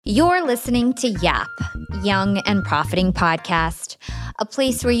You're listening to YAP, Young and Profiting Podcast, a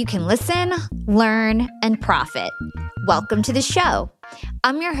place where you can listen, learn, and profit. Welcome to the show.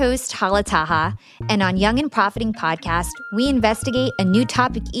 I'm your host, Hala Taha, and on Young and Profiting Podcast, we investigate a new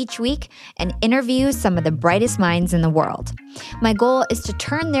topic each week and interview some of the brightest minds in the world. My goal is to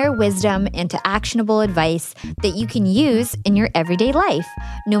turn their wisdom into actionable advice that you can use in your everyday life,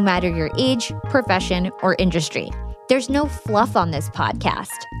 no matter your age, profession, or industry. There's no fluff on this podcast,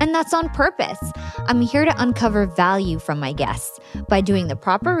 and that's on purpose. I'm here to uncover value from my guests by doing the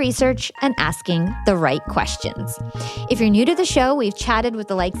proper research and asking the right questions. If you're new to the show, we've chatted with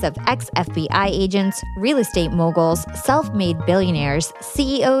the likes of ex-FBI agents, real estate moguls, self-made billionaires,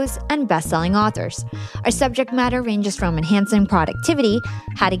 CEOs, and best-selling authors. Our subject matter ranges from enhancing productivity,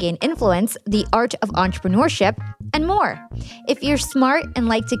 how to gain influence, the art of entrepreneurship, and more. If you're smart and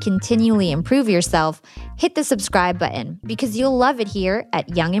like to continually improve yourself, hit the subscribe button because you'll love it here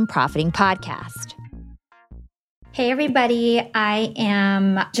at Young and Profiting Podcast. Hey everybody, I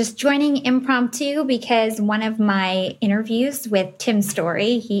am just joining impromptu because one of my interviews with Tim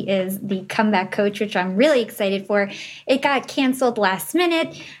Storey, he is the comeback coach, which I'm really excited for. It got canceled last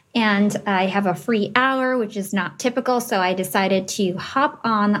minute and I have a free hour, which is not typical, so I decided to hop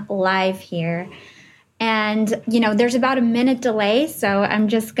on live here. And, there's about a minute delay, so I'm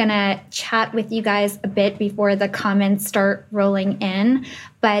just going to chat with you guys a bit before the comments start rolling in.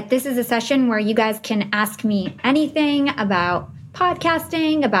 But this is a session where you guys can ask me anything about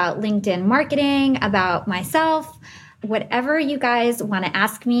podcasting, about LinkedIn marketing, about myself. Whatever you guys want to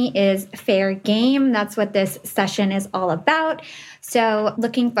ask me is fair game. That's what this session is all about. So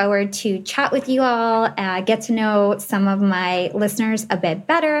looking forward to chat with you all, get to know some of my listeners a bit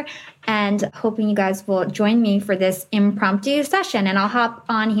better, and hoping you guys will join me for this impromptu session. And I'll hop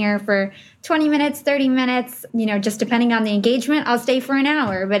on here for 20 minutes, 30 minutes, just depending on the engagement. I'll stay for an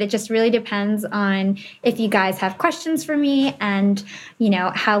hour, but it just really depends on if you guys have questions for me and,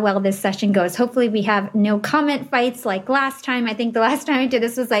 how well this session goes. Hopefully we have no comment fights like last time. I think the last time I did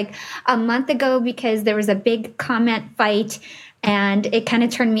this was like a month ago because there was a big comment fight. And it kind of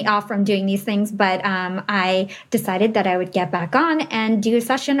turned me off from doing these things, but I decided that I would get back on and do a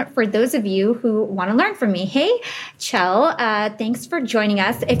session for those of you who want to learn from me. Hey, Chell, thanks for joining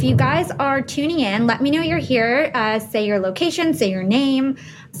us. If you guys are tuning in, let me know you're here. Say your location, say your name,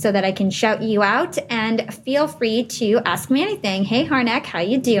 so that I can shout you out. And feel free to ask me anything. Hey, Harnek, how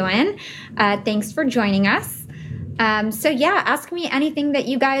you doing? Thanks for joining us. Ask me anything that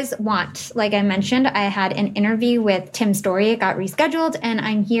you guys want. Like I mentioned, I had an interview with Tim Storey. It got rescheduled, and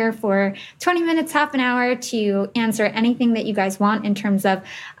I'm here for 20 minutes, half an hour to answer anything that you guys want in terms of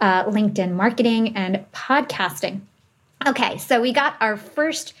LinkedIn marketing and podcasting. Okay, so we got our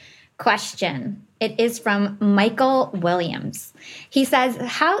first question. It is from Michael Williams. He says,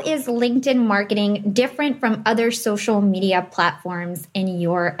 how is LinkedIn marketing different from other social media platforms in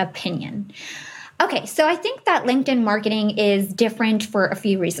your opinion? Okay, so I think that LinkedIn marketing is different for a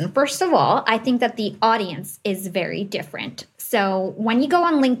few reasons. First of all, I think that the audience is very different. So when you go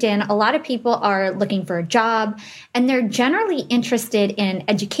on LinkedIn, a lot of people are looking for a job, and they're generally interested in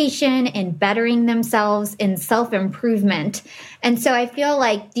education, in bettering themselves, in self-improvement. And so I feel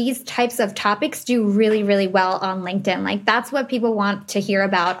like these types of topics do really, really well on LinkedIn. Like that's what people want to hear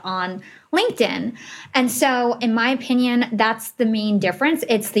about on LinkedIn. And so in my opinion, that's the main difference.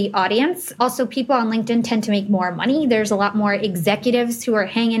 It's the audience. Also, people on LinkedIn tend to make more money. There's a lot more executives who are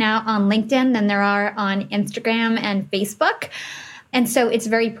hanging out on LinkedIn than there are on Instagram and Facebook. And so it's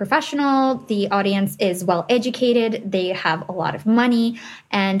very professional. The audience is well educated. They have a lot of money.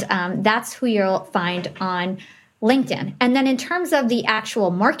 And that's who you'll find on LinkedIn. And then in terms of the actual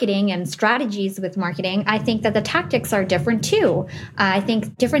marketing and strategies with marketing, I think that the tactics are different too. I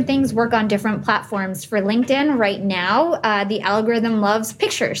think different things work on different platforms. For LinkedIn right now, the algorithm loves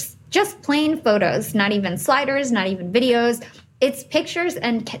pictures, just plain photos, not even sliders, not even videos. It's pictures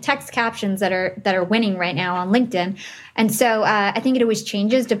and text captions that are winning right now on LinkedIn. And so I think it always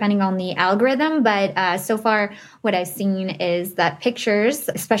changes depending on the algorithm. But so far, what I've seen is that pictures,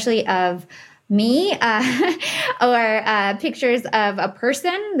 especially of me or pictures of a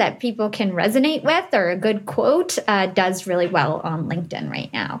person that people can resonate with or a good quote does really well on LinkedIn right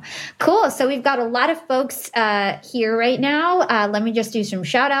now. Cool. So we've got a lot of folks here right now. Let me just do some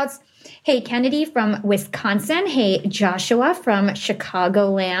shout outs. Hey, Kennedy from Wisconsin. Hey, Joshua from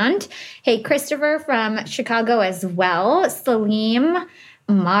Chicagoland. Hey, Christopher from Chicago as well. Salim,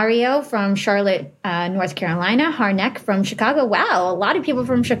 Mario from Charlotte, North Carolina. Harnek from Chicago. Wow, a lot of people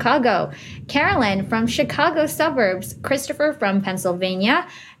from Chicago. Carolyn from Chicago suburbs. Christopher from Pennsylvania.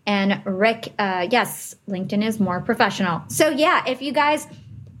 And Rick, yes, LinkedIn is more professional. So yeah, if you guys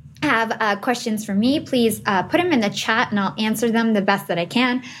have questions for me, please put them in the chat and I'll answer them the best that I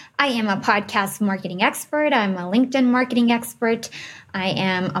can. I am a podcast marketing expert. I'm a LinkedIn marketing expert. I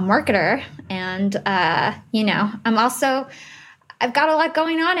am a marketer. And, I've got a lot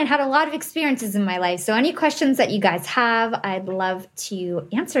going on and had a lot of experiences in my life. So any questions that you guys have, I'd love to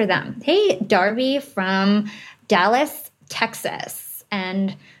answer them. Hey, Darby from Dallas, Texas,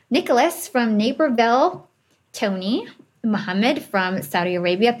 and Nicholas from Naperville, Tony, Mohammed from Saudi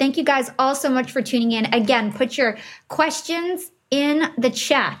Arabia. Thank you guys all so much for tuning in. Again, put your questions in the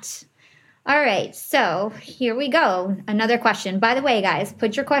chat. All right, so here we go. Another question. By the way, guys,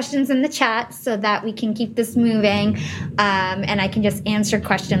 put your questions in the chat so that we can keep this moving, and I can just answer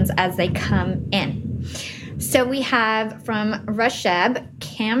questions as they come in. So we have from Rasheb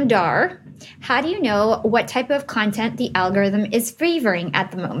Kamdar. How do you know what type of content the algorithm is favoring at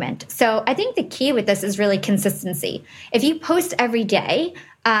the moment? So I think the key with this is really consistency. If you post every day,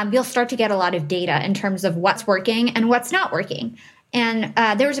 you'll start to get a lot of data in terms of what's working and what's not working. And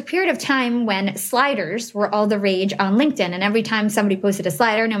there was a period of time when sliders were all the rage on LinkedIn. And every time somebody posted a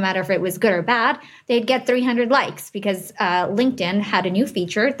slider, no matter if it was good or bad, they'd get 300 likes because LinkedIn had a new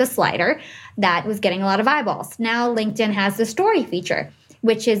feature, the slider, that was getting a lot of eyeballs. Now LinkedIn has the story feature,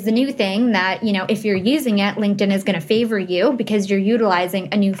 which is the new thing that, if you're using it, LinkedIn is going to favor you because you're utilizing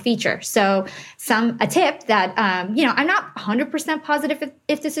a new feature. So a tip that, I'm not 100% positive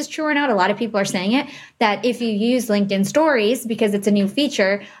if this is true or not. A lot of people are saying it, that if you use LinkedIn stories, because it's a new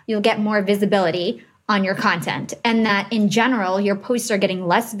feature, you'll get more visibility on your content. And that in general, your posts are getting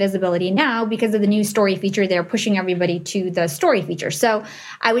less visibility now because of the new story feature. They're pushing everybody to the story feature. So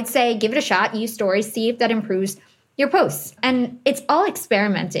I would say, give it a shot, use stories, see if that improves your posts. And it's all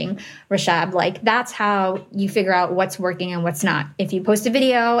experimenting, Rashab. Like, that's how you figure out what's working and what's not. If you post a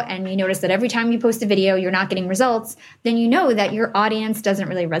video and you notice that every time you post a video, you're not getting results, then you know that your audience doesn't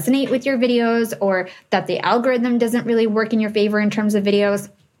really resonate with your videos, or that the algorithm doesn't really work in your favor in terms of videos.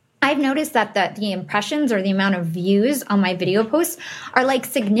 I've noticed that the impressions or the amount of views on my video posts are like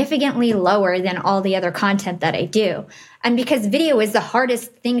significantly lower than all the other content that I do. And because video is the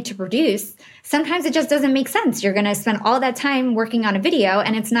hardest thing to produce, sometimes it just doesn't make sense. You're going to spend all that time working on a video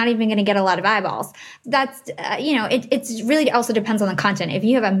and it's not even going to get a lot of eyeballs. That's, it really also depends on the content. If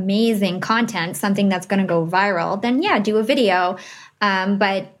you have amazing content, something that's going to go viral, then yeah, do a video.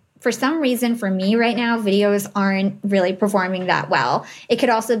 But for some reason, for me right now, videos aren't really performing that well. It could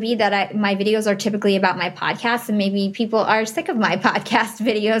also be that my videos are typically about my podcast, and maybe people are sick of my podcast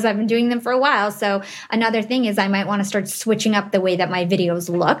videos. I've been doing them for a while. So another thing is I might want to start switching up the way that my videos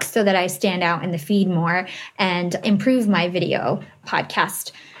look so that I stand out in the feed more and improve my video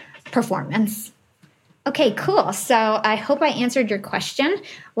podcast performance. Okay, cool. So I hope I answered your question.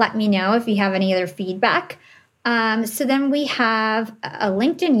 Let me know if you have any other feedback. So then we have a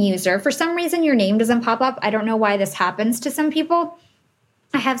LinkedIn user. For some reason, your name doesn't pop up. I don't know why this happens to some people.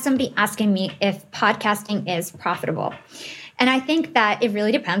 I have somebody asking me if podcasting is profitable. And I think that it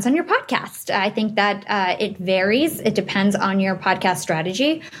really depends on your podcast. I think that it varies. It depends on your podcast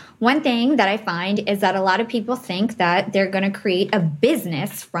strategy. One thing that I find is that a lot of people think that they're going to create a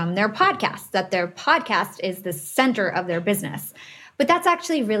business from their podcast, that their podcast is the center of their business. But that's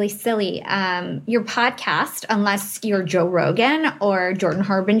actually really silly. Your podcast, unless you're Joe Rogan or Jordan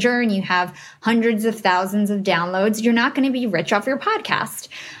Harbinger and you have hundreds of thousands of downloads, you're not going to be rich off your podcast.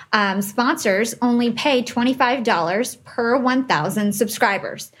 Sponsors only pay $25 per 1,000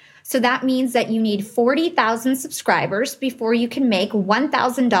 subscribers. So that means that you need 40,000 subscribers before you can make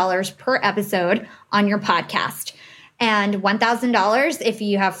 $1,000 per episode on your podcast. And $1,000, if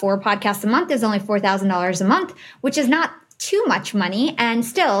you have 4 podcasts a month, is only $4,000 a month, which is not too much money. And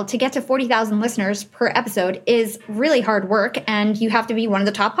still, to get to 40,000 listeners per episode is really hard work. And you have to be one of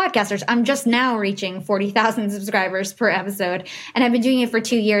the top podcasters. I'm just now reaching 40,000 subscribers per episode. And I've been doing it for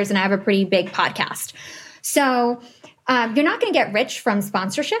 2 years and I have a pretty big podcast. So you're not going to get rich from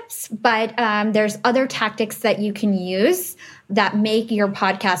sponsorships, but there's other tactics that you can use that make your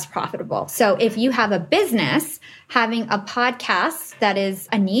podcast profitable. So if you have a business, having a podcast that is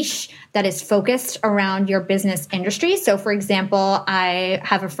a niche that is focused around your business industry. So for example, I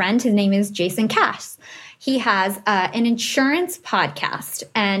have a friend, his name is Jason Cass. He has an insurance podcast,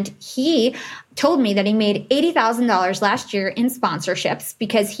 and he told me that he made $80,000 last year in sponsorships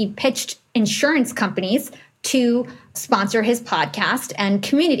because he pitched insurance companies to sponsor his podcast and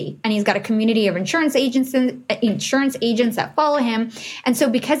community. And he's got a community of insurance agents that follow him. And so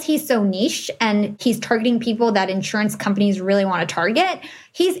because he's so niche and he's targeting people that insurance companies really want to target,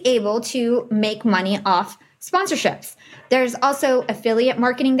 he's able to make money off sponsorships. There's also affiliate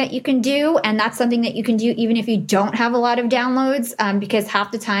marketing that you can do, and that's something that you can do even if you don't have a lot of downloads, because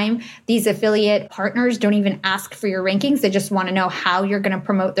half the time these affiliate partners don't even ask for your rankings. They just want to know how you're going to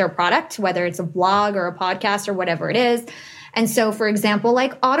promote their product, whether it's a blog or a podcast or whatever it is. And so, for example,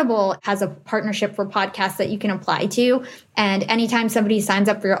 like Audible has a partnership for podcasts that you can apply to. And anytime somebody signs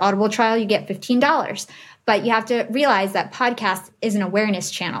up for your Audible trial, you get $15. But you have to realize that podcast is an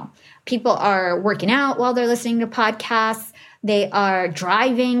awareness channel. People are working out while they're listening to podcasts. They are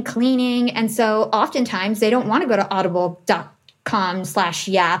driving, cleaning. And so oftentimes they don't want to go to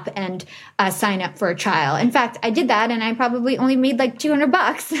audible.com/yap and sign up for a trial. In fact, I did that and I probably only made like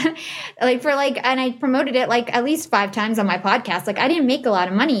 $200 and I promoted it like at least 5 times on my podcast. Like I didn't make a lot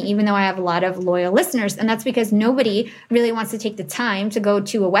of money, even though I have a lot of loyal listeners. And that's because nobody really wants to take the time to go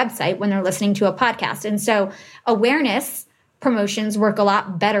to a website when they're listening to a podcast. And so awareness promotions work a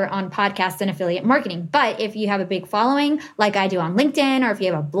lot better on podcasts than affiliate marketing. But if you have a big following, like I do on LinkedIn, or if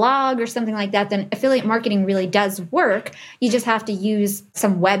you have a blog or something like that, then affiliate marketing really does work. You just have to use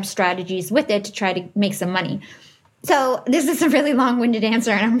some web strategies with it to try to make some money. So this is a really long-winded answer,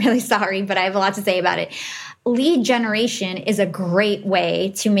 and I'm really sorry, but I have a lot to say about it. Lead generation is a great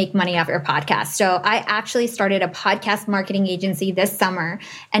way to make money off your podcast. So I actually started a podcast marketing agency this summer,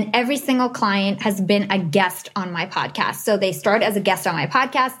 and every single client has been a guest on my podcast. So they start as a guest on my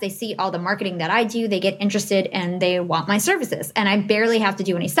podcast. They see all the marketing that I do. They get interested and they want my services. And I barely have to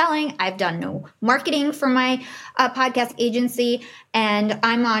do any selling. I've done no marketing for my podcast agency. And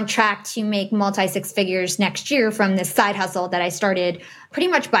I'm on track to make multi-six figures next year from this side hustle that I started pretty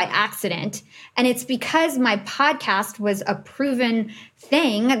much by accident. And it's because my podcast was a proven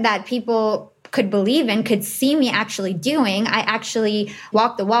thing that people could believe in, could see me actually doing. I actually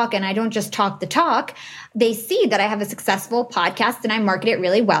walk the walk and I don't just talk the talk. They see that I have a successful podcast and I market it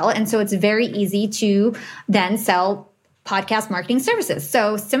really well. And so it's very easy to then sell podcast marketing services.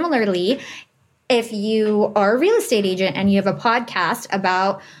 So similarly, if you are a real estate agent and you have a podcast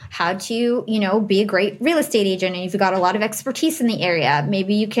about how to, be a great real estate agent, and you've got a lot of expertise in the area,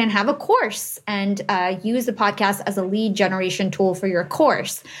 maybe you can have a course and use the podcast as a lead generation tool for your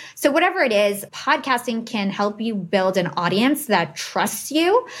course. So whatever it is, podcasting can help you build an audience that trusts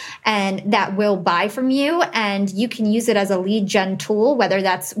you and that will buy from you. And you can use it as a lead gen tool, whether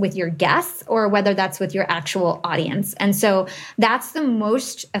that's with your guests or whether that's with your actual audience. And so that's the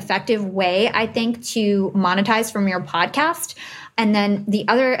most effective way, I think, to monetize from your podcast. And then the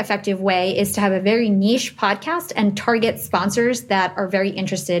other effective way is to have a very niche podcast and target sponsors that are very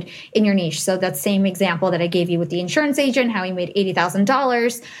interested in your niche. So that same example that I gave you with the insurance agent, how he made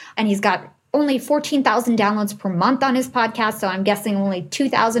 $80,000 and he's got only 14,000 downloads per month on his podcast. So I'm guessing only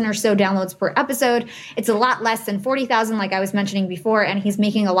 2,000 or so downloads per episode. It's a lot less than 40,000 like I was mentioning before. And he's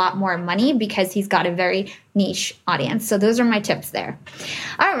making a lot more money because he's got a very niche audience. So those are my tips there.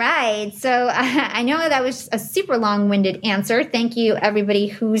 All right. So I know that was a super long-winded answer. Thank you, everybody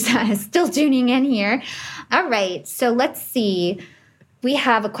who's still tuning in here. All right. So let's see. We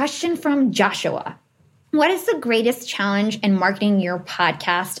have a question from Joshua. What is the greatest challenge in marketing your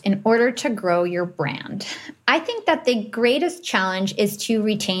podcast in order to grow your brand? I think that the greatest challenge is to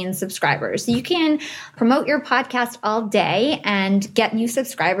retain subscribers. You can promote your podcast all day and get new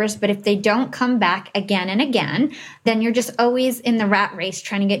subscribers, but if they don't come back again and again, then you're just always in the rat race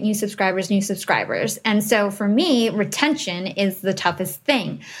trying to get new subscribers. And so for me, retention is the toughest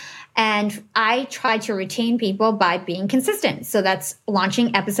thing. And I try to retain people by being consistent. So that's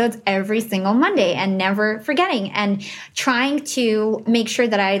launching episodes every single Monday and never forgetting and trying to make sure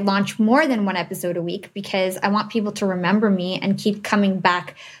that I launch more than one episode a week because I want people to remember me and keep coming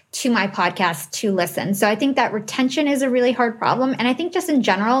back to my podcast to listen. So I think that retention is a really hard problem. And I think just in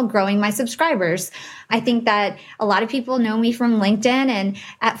general, growing my subscribers. I think that a lot of people know me from LinkedIn. And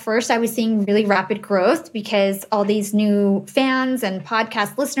at first I was seeing really rapid growth because all these new fans and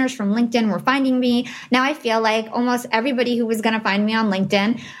podcast listeners from LinkedIn were finding me. Now I feel like almost everybody who was going to find me on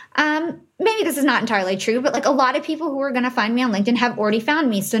LinkedIn, maybe this is not entirely true, but like a lot of people who are going to find me on LinkedIn have already found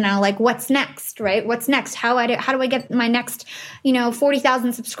me. So now like, what's next, right? What's next? How do I get my next,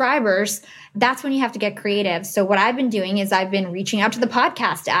 40,000 subscribers? That's when you have to get creative. So what I've been doing is I've been reaching out to the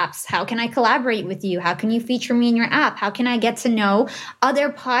podcast apps. How can I collaborate with you? How can you feature me in your app? How can I get to know other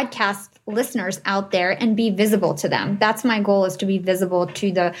podcast listeners out there and be visible to them. That's my goal, is to be visible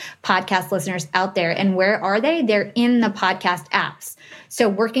to the podcast listeners out there. And where are they? They're in the podcast apps. So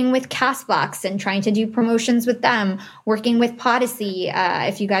working with Castbox and trying to do promotions with them, working with Podyssey.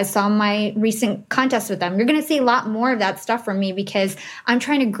 If you guys saw my recent contest with them, you're going to see a lot more of that stuff from me, because I'm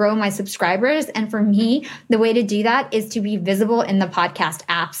trying to grow my subscribers. And for me, the way to do that is to be visible in the podcast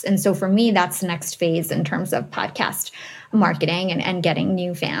apps. And so for me, that's the next phase in terms of podcast marketing and getting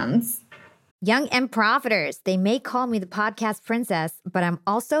new fans. Young and Profiters, they may call me the podcast princess, but I'm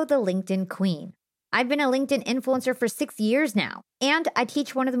also the LinkedIn queen. I've been a LinkedIn influencer for 6 years now, and I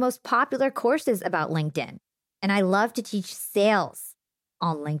teach one of the most popular courses about LinkedIn. And I love to teach sales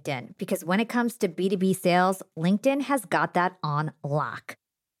on LinkedIn, because when it comes to B2B sales, LinkedIn has got that on lock.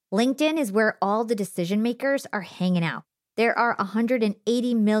 LinkedIn is where all the decision makers are hanging out. There are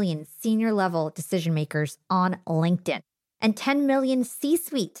 180 million senior level decision makers on LinkedIn and 10 million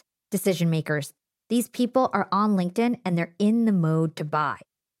C-suite decision makers. These people are on LinkedIn and they're in the mode to buy.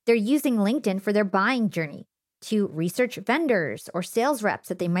 They're using LinkedIn for their buying journey, to research vendors or sales reps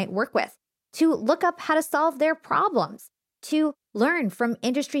that they might work with, to look up how to solve their problems, to learn from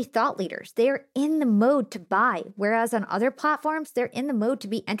industry thought leaders. They are in the mode to buy, whereas on other platforms, they're in the mode to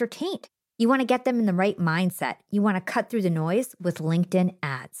be entertained. You want to get them in the right mindset. You want to cut through the noise with LinkedIn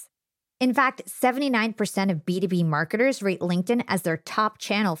ads. In fact, 79% of B2B marketers rate LinkedIn as their top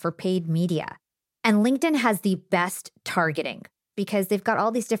channel for paid media. And LinkedIn has the best targeting because they've got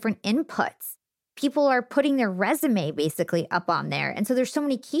all these different inputs. People are putting their resume basically up on there. And so there's so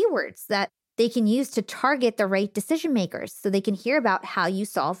many keywords that they can use to target the right decision makers so they can hear about how you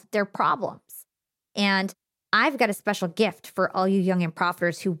solve their problems. And I've got a special gift for all you young and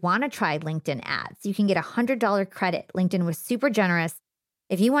profiters who want to try LinkedIn ads. You can get a $100 credit. LinkedIn was super generous.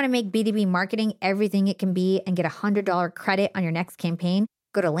 If you want to make B2B marketing everything it can be and get a $100 credit on your next campaign,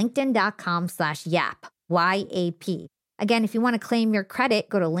 go to linkedin.com/YAP, YAP. Again, if you want to claim your credit,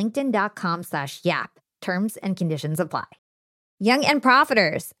 go to linkedin.com/YAP. Terms and conditions apply. Young and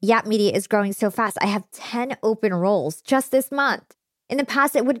profiters, Yap Media is growing so fast. I have 10 open roles just this month. In the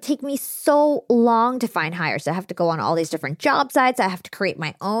past, it would take me so long to find hires. I have to go on all these different job sites. I have to create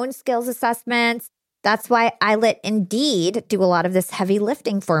my own skills assessments. That's why I let Indeed do a lot of this heavy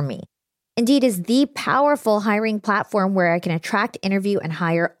lifting for me. Indeed is the powerful hiring platform where I can attract, interview, and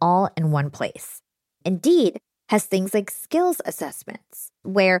hire all in one place. Indeed has things like skills assessments,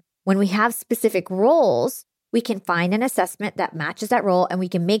 where when we have specific roles, we can find an assessment that matches that role and we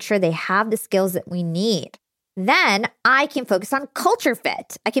can make sure they have the skills that we need. Then I can focus on culture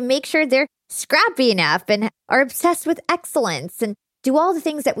fit. I can make sure they're scrappy enough and are obsessed with excellence and do all the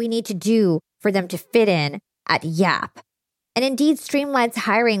things that we need to do for them to fit in at Yap. And Indeed streamlines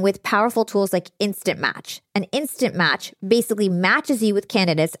hiring with powerful tools like Instant Match. An Instant Match basically matches you with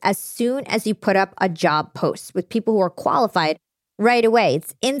candidates as soon as you put up a job post with people who are qualified right away.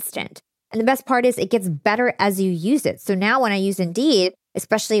 It's instant. And the best part is it gets better as you use it. So now when I use Indeed,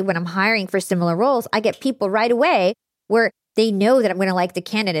 especially when I'm hiring for similar roles, I get people right away where they know that I'm going to like the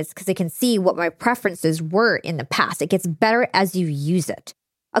candidates because they can see what my preferences were in the past. It gets better as you use it.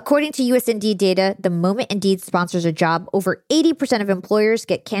 According to US Indeed data, the moment Indeed sponsors a job, over 80% of employers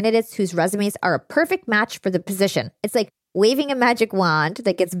get candidates whose resumes are a perfect match for the position. It's like waving a magic wand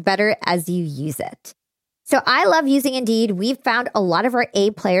that gets better as you use it. So I love using Indeed. We've found a lot of our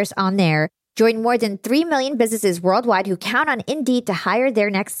A players on there. Join more than 3 million businesses worldwide who count on Indeed to hire their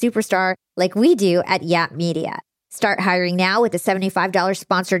next superstar like we do at Yap Media. Start hiring now with a $75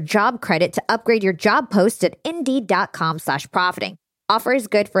 sponsored job credit to upgrade your job post at Indeed.com/profiting. Offer is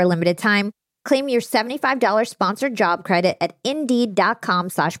good for a limited time. Claim your $75 sponsored job credit at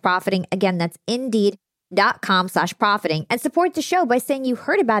Indeed.com/profiting. Again, that's Indeed.com/profiting. And support the show by saying you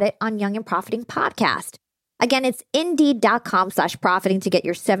heard about it on Young and Profiting Podcast. Again, it's Indeed.com/profiting to get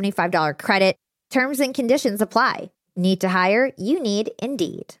your $75 credit. Terms and conditions apply. Need to hire? You need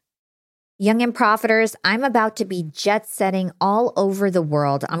Indeed. Young and Profiters, I'm about to be jet-setting all over the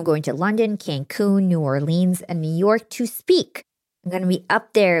world. I'm going to London, Cancun, New Orleans, and New York to speak. I'm going to be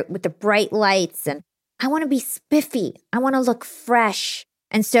up there with the bright lights, and I want to be spiffy. I want to look fresh.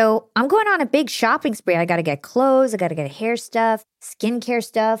 And so I'm going on a big shopping spree. I got to get clothes. I got to get hair stuff, skincare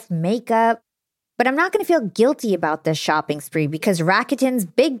stuff, makeup. But I'm not going to feel guilty about this shopping spree because Rakuten's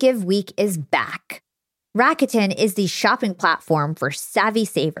Big Give Week is back. Rakuten is the shopping platform for savvy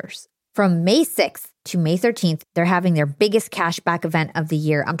savers. From May 6th to May 13th, they're having their biggest cashback event of the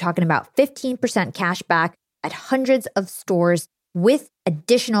year. I'm talking about 15% cashback at hundreds of stores with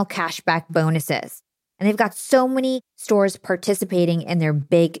additional cashback bonuses. And they've got so many stores participating in their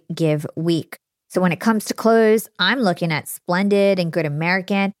Big Give Week. So when it comes to clothes, I'm looking at Splendid and Good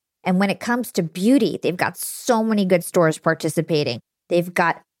American. And when it comes to beauty, they've got so many good stores participating. They've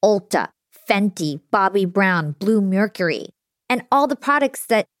got Ulta, Fenty, Bobbi Brown, Blue Mercury, and all the products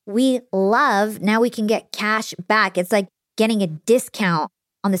that we love. Now we can get cash back. It's like getting a discount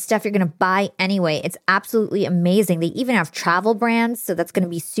on the stuff you're going to buy anyway. It's absolutely amazing. They even have travel brands, so that's going to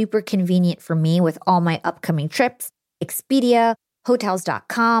be super convenient for me with all my upcoming trips. Expedia,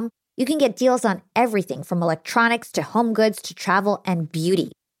 Hotels.com. You can get deals on everything from electronics to home goods to travel and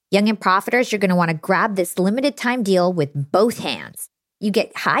beauty. Young and Profiters, you're going to want to grab this limited time deal with both hands. You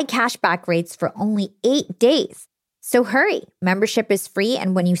get high cashback rates for only 8 days. So hurry. Membership is free,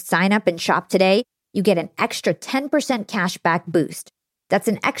 and when you sign up and shop today, you get an extra 10% cashback boost. That's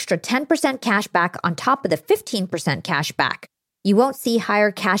an extra 10% cash back on top of the 15% cash back. You won't see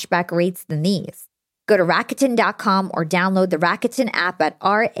higher cashback rates than these. Go to Rakuten.com or download the Rakuten app at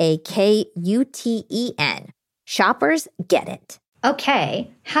RAKUTEN. Shoppers get it.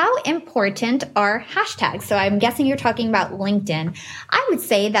 Okay, how important are hashtags? So I'm guessing you're talking about LinkedIn. I would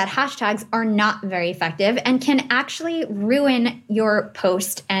say that hashtags are not very effective and can actually ruin your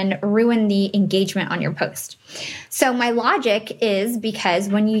post and ruin the engagement on your post. So my logic is because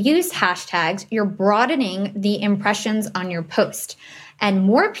when you use hashtags, you're broadening the impressions on your post, and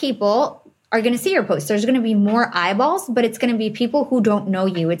more people are going to see your post. There's going to be more eyeballs, but it's going to be people who don't know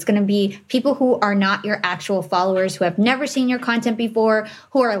you. It's going to be people who are not your actual followers, who have never seen your content before,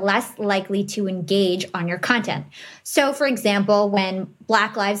 who are less likely to engage on your content. So for example, when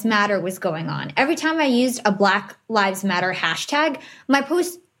Black Lives Matter was going on, every time I used a Black Lives Matter hashtag, my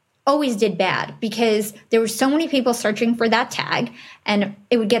post always did bad because there were so many people searching for that tag and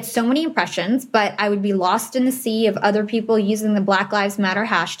it would get so many impressions, but I would be lost in the sea of other people using the Black Lives Matter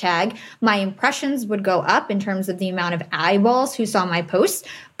hashtag. My impressions would go up in terms of the amount of eyeballs who saw my posts,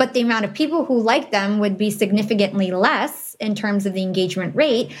 but the amount of people who liked them would be significantly less in terms of the engagement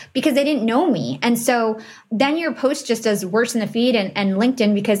rate because they didn't know me. And so then your post just does worse in the feed, and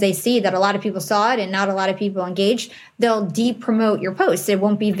LinkedIn, because they see that a lot of people saw it and not a lot of people engaged, they'll de-promote your post. It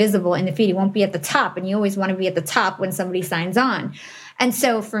won't be visible in the feed. It won't be at the top. And you always want to be at the top when somebody signs on. And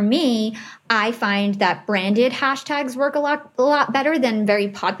so for me, I find that branded hashtags work a lot better than very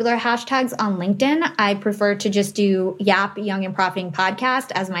popular hashtags on LinkedIn. I prefer to just do YAP, Young and Profiting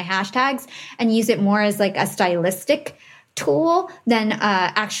Podcast, as my hashtags and use it more as like a stylistic tool than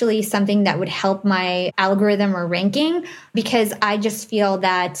actually something that would help my algorithm or ranking, because I just feel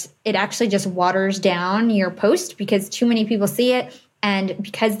that it actually just waters down your post because too many people see it. And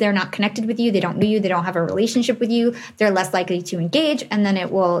because they're not connected with you, they don't know you, they don't have a relationship with you, they're less likely to engage, and then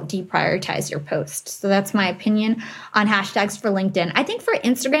it will deprioritize your post. So that's my opinion on hashtags for LinkedIn. I think for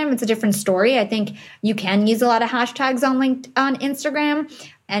Instagram, it's a different story. I think you can use a lot of hashtags on Instagram,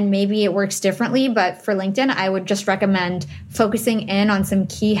 and maybe it works differently. But for LinkedIn, I would just recommend focusing in on some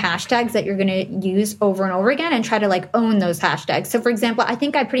key hashtags that you're going to use over and over again and try to like own those hashtags. So for example, I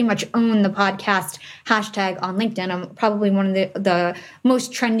think I pretty much own the podcast hashtag on LinkedIn. I'm probably one of the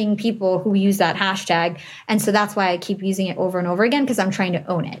most trending people who use that hashtag. And so that's why I keep using it over and over again, because I'm trying to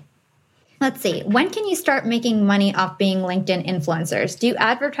own it. Let's see. When can you start making money off being LinkedIn influencers? Do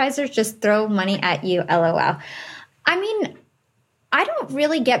advertisers just throw money at you? LOL. I mean, I don't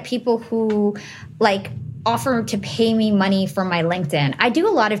really get people who like offer to pay me money for my LinkedIn. I do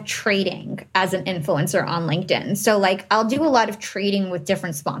a lot of trading as an influencer on LinkedIn. So like I'll do a lot of trading with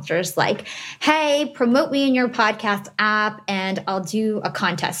different sponsors, like, hey, promote me in your podcast app and I'll do a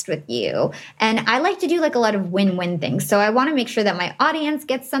contest with you. And I like to do like a lot of win-win things. So I want to make sure that my audience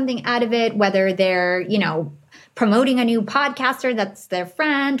gets something out of it, whether they're, promoting a new podcaster that's their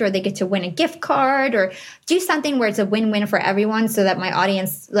friend, or they get to win a gift card, or do something where it's a win-win for everyone so that my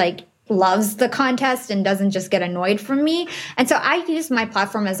audience like loves the contest and doesn't just get annoyed from me. And so I use my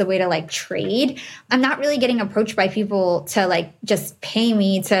platform as a way to like trade. I'm not really getting approached by people to like just pay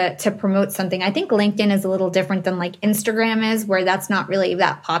me to promote something. I think LinkedIn is a little different than like Instagram is, where that's not really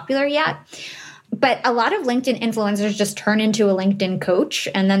that popular yet. But a lot of LinkedIn influencers just turn into a LinkedIn coach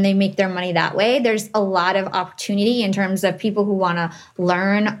and then they make their money that way. There's a lot of opportunity in terms of people who want to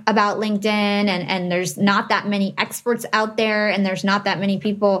learn about LinkedIn, and there's not that many experts out there, and there's not that many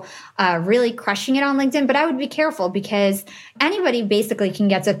people really crushing it on LinkedIn. But I would be careful because anybody basically can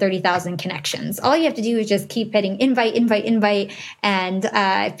get to 30,000 connections. All you have to do is just keep hitting invite. And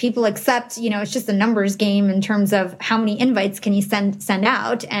if people accept, it's just a numbers game in terms of how many invites can you send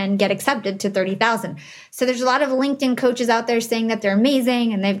out and get accepted to 30,000. 30,000. So there's a lot of LinkedIn coaches out there saying that they're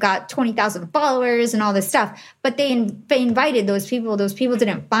amazing and they've got 20,000 followers and all this stuff, but they invited those people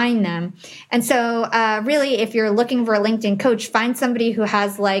didn't find them. And so really, if you're looking for a LinkedIn coach, find somebody who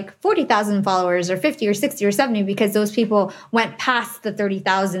has like 40,000 followers or 50 or 60 or 70, because those people went past the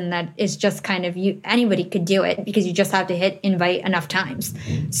 30,000. That is just kind of anybody could do it, because you just have to hit invite enough times.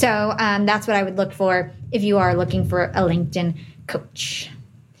 So that's what I would look for if you are looking for a LinkedIn coach.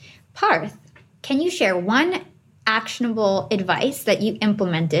 Parth, can you share one actionable advice that you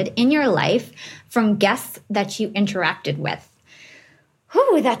implemented in your life from guests that you interacted with?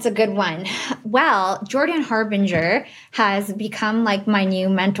 Whew, that's a good one. Well, Jordan Harbinger has become like my new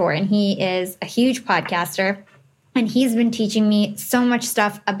mentor, and he is a huge podcaster. And he's been teaching me so much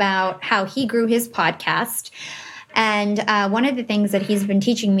stuff about how he grew his podcast. And one of the things that he's been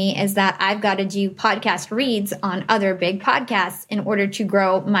teaching me is that I've got to do podcast reads on other big podcasts in order to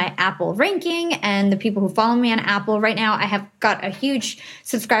grow my Apple ranking and the people who follow me on Apple. Right now, I have got a huge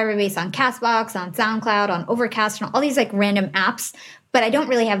subscriber base on Castbox, on SoundCloud, on Overcast, and all these like random apps. But I don't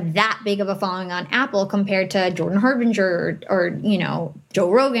really have that big of a following on Apple compared to Jordan Harbinger or Joe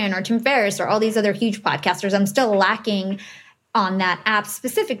Rogan or Tim Ferriss or all these other huge podcasters. I'm still lacking on that app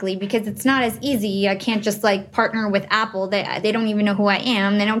specifically because it's not as easy. I can't just like partner with Apple. They don't even know who I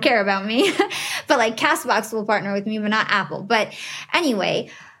am. They don't care about me. But like Castbox will partner with me, but not Apple. But anyway,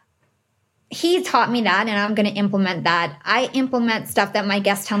 he taught me that, and I'm going to implement that. I implement stuff that my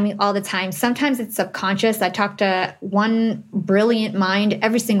guests tell me all the time. Sometimes it's subconscious. I talk to one brilliant mind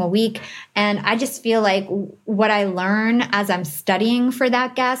every single week, and I just feel like what I learn as I'm studying for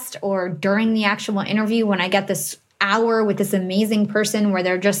that guest or during the actual interview, when I get this hour with this amazing person where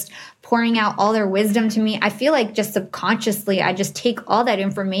they're just pouring out all their wisdom to me, I feel like just subconsciously, I just take all that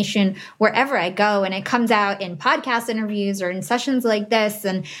information wherever I go, and it comes out in podcast interviews or in sessions like this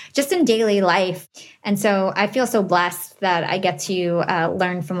and just in daily life. And so I feel so blessed that I get to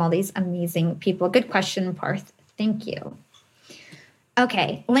learn from all these amazing people. Good question, Parth. Thank you.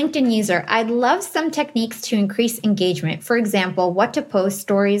 Okay, LinkedIn user. I'd love some techniques to increase engagement. For example, what to post,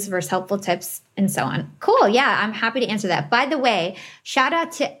 stories versus helpful tips, and so on. Cool. Yeah, I'm happy to answer that. By the way, shout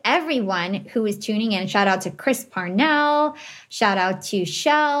out to everyone who is tuning in. Shout out to Chris Parnell. Shout out to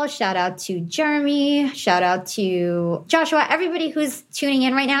Shell. Shout out to Jeremy. Shout out to Joshua. Everybody who's tuning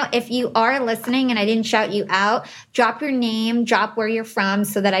in right now. If you are listening and I didn't shout you out, drop your name, drop where you're from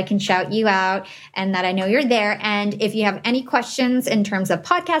so that I can shout you out and that I know you're there. And if you have any questions in terms of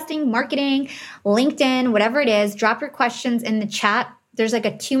podcasting, marketing, LinkedIn, whatever it is, drop your questions in the chat. There's like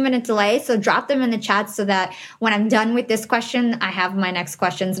a 2-minute delay, so drop them in the chat so that when I'm done with this question, I have my next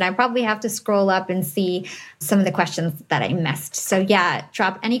questions. And I probably have to scroll up and see some of the questions that I missed. So yeah,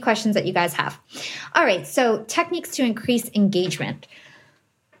 drop any questions that you guys have. All right, so techniques to increase engagement.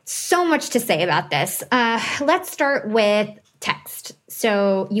 So much to say about this. Let's start with text.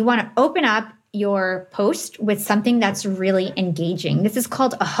 So you want to open up your post with something that's really engaging. This is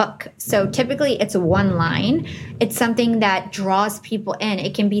called a hook. So typically it's one line. It's something that draws people in.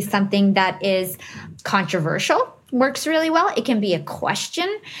 It can be something that is controversial, works really well. It can be a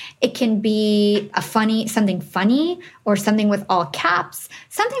question. It can be something funny or something with all caps,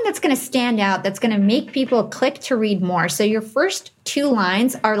 something that's going to stand out, that's going to make people click to read more. So your first 2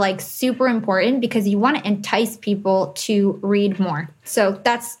 lines are like super important because you want to entice people to read more. So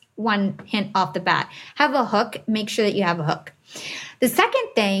that's one hint off the bat. Have a hook. Make sure that you have a hook. The second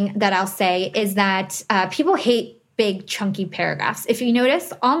thing that I'll say is that people hate big, chunky paragraphs. If you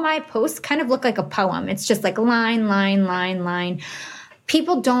notice, all my posts kind of look like a poem. It's just like line, line, line, line.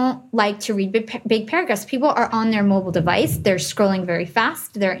 People don't like to read big paragraphs. People are on their mobile device. They're scrolling very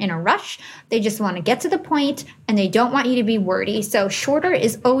fast. They're in a rush. They just want to get to the point, and they don't want you to be wordy. So shorter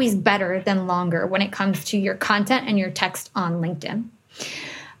is always better than longer when it comes to your content and your text on LinkedIn.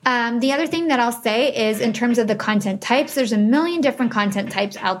 The other thing that I'll say is in terms of the content types, there's a million different content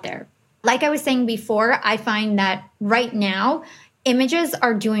types out there. Like I was saying before, I find that right now, images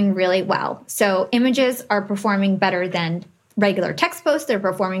are doing really well. So images are performing better than regular text posts. They're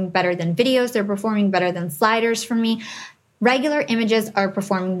performing better than videos. They're performing better than sliders for me. Regular images are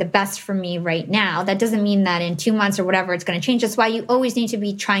performing the best for me right now. That doesn't mean that in 2 months or whatever it's going to change. That's why you always need to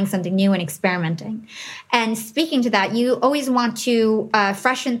be trying something new and experimenting. And speaking to that, you always want to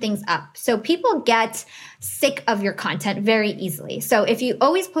freshen things up. So people get sick of your content very easily. So if you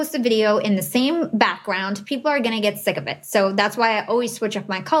always post a video in the same background, people are going to get sick of it. So that's why I always switch up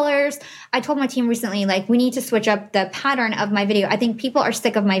my colors. I told my team recently, like, we need to switch up the pattern of my video. I think people are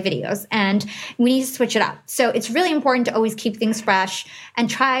sick of my videos and we need to switch it up. So it's really important to always keep things fresh and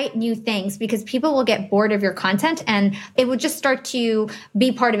try new things, because people will get bored of your content and it will just start to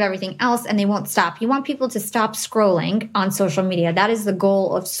be part of everything else and they won't stop. You want people to stop scrolling on social media. That is the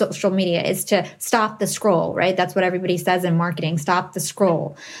goal of social media, is to stop the scroll, right? That's what everybody says in marketing, stop the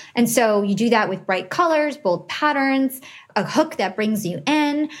scroll. And so you do that with bright colors, bold patterns, a hook that brings you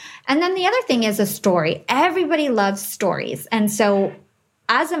in. And then the other thing is a story. Everybody loves stories. And so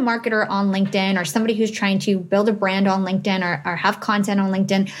as a marketer on LinkedIn, or somebody who's trying to build a brand on LinkedIn, or have content on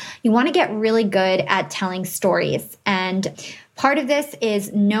LinkedIn, you want to get really good at telling stories. And part of this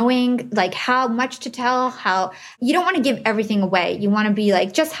is knowing like how much to tell, how you don't want to give everything away. You want to be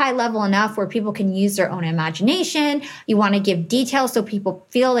like just high level enough where people can use their own imagination. You want to give details so people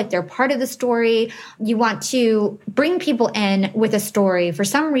feel like they're part of the story. You want to bring people in with a story. For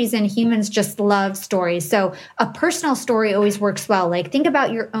some reason, humans just love stories. So a personal story always works well. Like, think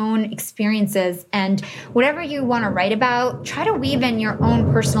about your own experiences, and whatever you want to write about, try to weave in your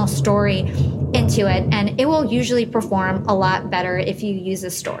own personal story into it, and it will usually perform a lot better if you use a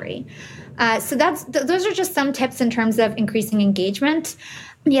story. So those are just some tips in terms of increasing engagement.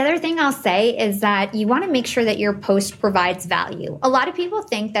 The other thing I'll say is that you want to make sure that your post provides value. A lot of people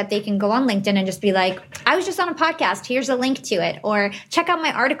think that they can go on LinkedIn and just be like, I was just on a podcast, here's a link to it, or check out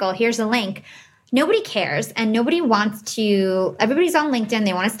my article, here's a link. Nobody cares, and nobody wants to, everybody's on LinkedIn,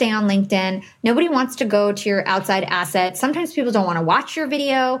 they want to stay on LinkedIn. Nobody wants to go to your outside asset. Sometimes people don't want to watch your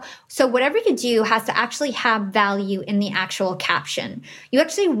video. So whatever you do has to actually have value in the actual caption. You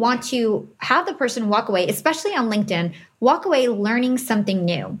actually want to have the person walk away, especially on LinkedIn, walk away learning something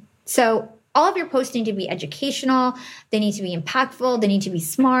new. So all of your posts need to be educational, they need to be impactful, they need to be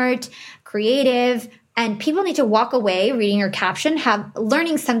smart, creative, and people need to walk away reading your caption,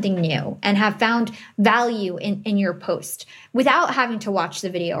 learning something new, and have found value in your post without having to watch the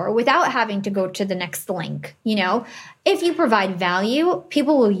video or without having to go to the next link. You know, if you provide value,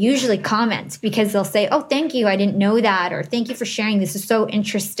 people will usually comment because they'll say, oh, thank you, I didn't know that, or thank you for sharing, this is so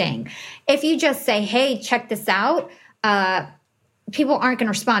interesting. If you just say, hey, check this out, people aren't going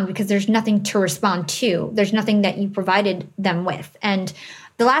to respond because there's nothing to respond to. There's nothing that you provided them with. And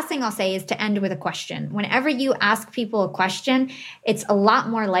the last thing I'll say is to end with a question. Whenever you ask people a question, it's a lot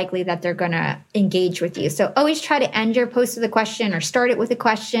more likely that they're going to engage with you. So always try to end your post with a question or start it with a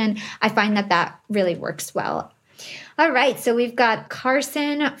question. I find that really works well. All right, so we've got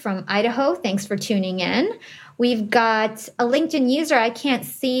Carson from Idaho. Thanks for tuning in. We've got a LinkedIn user. I can't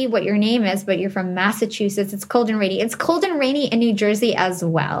see what your name is, but you're from Massachusetts. It's cold and rainy. It's cold and rainy in New Jersey as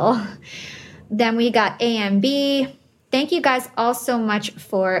well. Then we got AMB. Thank you guys all so much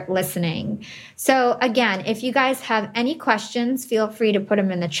for listening. So again, if you guys have any questions, feel free to put them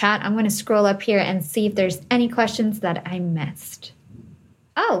in the chat. I'm going to scroll up here and see if there's any questions that I missed.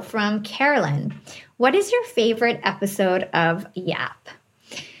 Oh, from Carolyn. What is your favorite episode of Yap?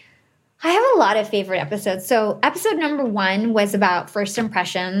 I have a lot of favorite episodes. So episode number 1 was about first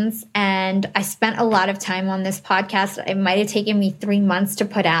impressions, and I spent a lot of time on this podcast. It might have taken me 3 months to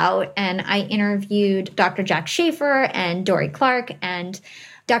put out, and I interviewed Dr. Jack Schafer and Dorie Clark, and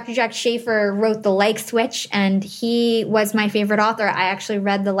Dr. Jack Schafer wrote The Like Switch, and he was my favorite author. I actually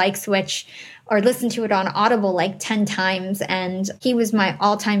read The Like Switch or listened to it on Audible like 10 times, and he was my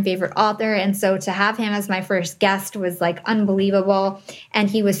all-time favorite author. And so to have him as my first guest was like unbelievable. And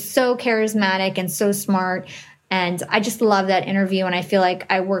he was so charismatic and so smart. And I just love that interview. And I feel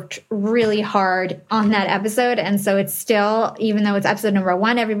like I worked really hard on that episode. And so it's still, even though it's episode number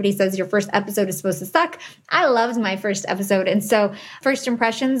 1, everybody says your first episode is supposed to suck. I loved my first episode. And so first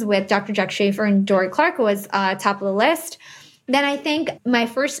impressions with Dr. Jack Schafer and Dorie Clark was top of the list. Then I think my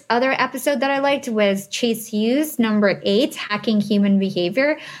first other episode that I liked was Chase Hughes, number 8, Hacking Human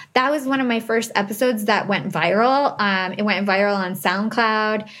Behavior. That was one of my first episodes that went viral. It went viral on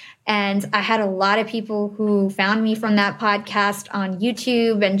SoundCloud. And I had a lot of people who found me from that podcast on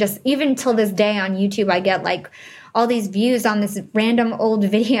YouTube. And just even till this day on YouTube, I get like all these views on this random old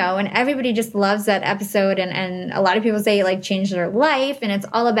video, and everybody just loves that episode. And a lot of people say it like changed their life, and it's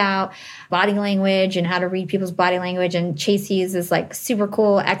all about body language and how to read people's body language. And Chase Hughes is like super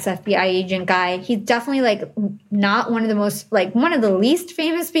cool ex-FBI agent guy. He's definitely like not one of the most, like one of the least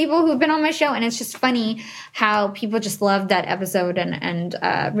famous people who've been on my show. And it's just funny how people just loved that episode and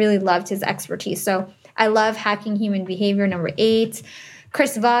really loved his expertise. So I love Hacking Human Behavior, number 8.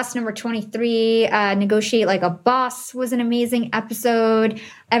 Chris Voss, number 23, Negotiate Like a Boss was an amazing episode.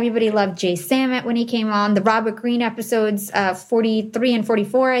 Everybody loved Jay Samit when he came on. The Robert Greene episodes, 43 and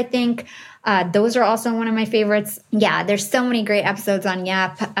 44, I think. Those are also one of my favorites. Yeah, there's so many great episodes on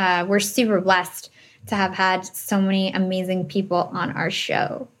Yap. We're super blessed to have had so many amazing people on our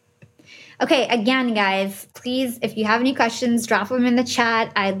show. Okay, again, guys, please, if you have any questions, drop them in the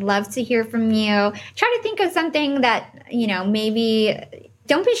chat. I'd love to hear from you. Try to think of something that, maybe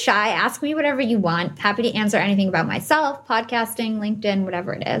don't be shy. Ask me whatever you want. Happy to answer anything about myself, podcasting, LinkedIn,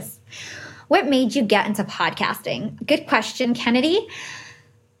 whatever it is. What made you get into podcasting? Good question, Kennedy.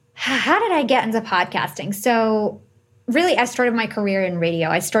 How did I get into podcasting? So really, I started my career in radio.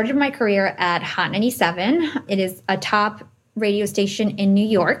 I started my career at Hot 97. It is a top radio station in New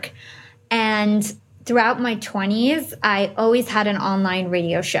York. And throughout my 20s, I always had an online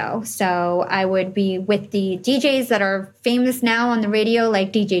radio show. So I would be with the DJs that are famous now on the radio,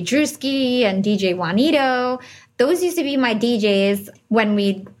 like DJ Drewski and DJ Juanito. Those used to be my DJs when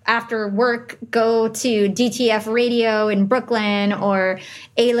we'd, after work, go to DTF Radio in Brooklyn or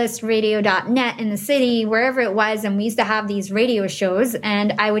alistradio.net in the city, wherever it was. And we used to have these radio shows,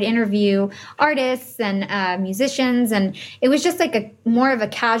 and I would interview artists and musicians. And it was just like a more of a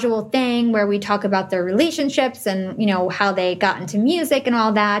casual thing where we talk about their relationships and, how they got into music and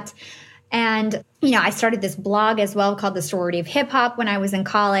all that. And, I started this blog as well called The Sorority of Hip Hop when I was in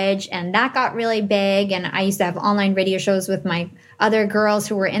college, and that got really big. And I used to have online radio shows with my other girls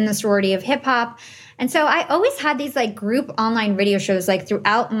who were in the Sorority of Hip Hop. And so I always had these like group online radio shows like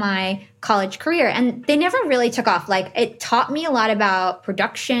throughout my college career, and they never really took off. Like it taught me a lot about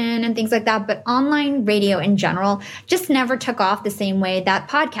production and things like that, but online radio in general just never took off the same way that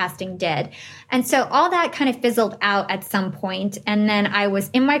podcasting did. And so all that kind of fizzled out at some point. And then I was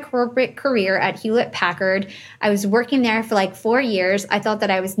in my corporate career at Hewlett Packard. I was working there for like 4 years. I thought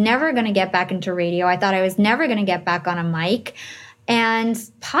that I was never going to get back into radio. I thought I was never going to get back on a mic. And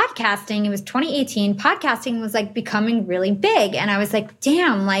podcasting, it was 2018, podcasting was like becoming really big. And I was like,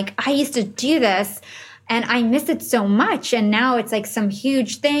 damn, like I used to do this and I miss it so much. And now it's like some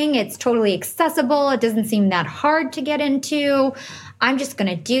huge thing. It's totally accessible. It doesn't seem that hard to get into. I'm just going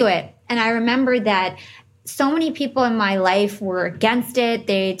to do it. And I remember that so many people in my life were against it.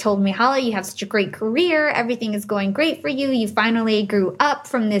 They told me, Hala, you have such a great career. Everything is going great for you. You finally grew up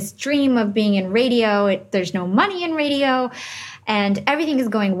from this dream of being in radio. There's no money in radio. And everything is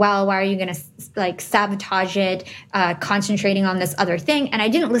going well. Why are you going to like sabotage it, concentrating on this other thing? And I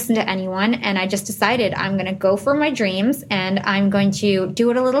didn't listen to anyone. And I just decided I'm going to go for my dreams and I'm going to do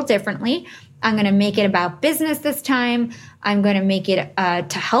it a little differently. I'm going to make it about business this time. I'm going to make it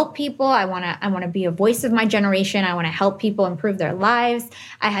to help people. I want to be a voice of my generation. I want to help people improve their lives.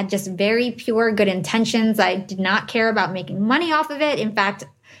 I had just very pure good intentions. I did not care about making money off of it. In fact,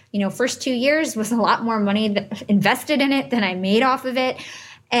 first 2 years was a lot more money invested in it than I made off of it.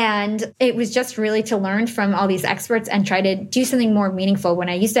 And it was just really to learn from all these experts and try to do something more meaningful. When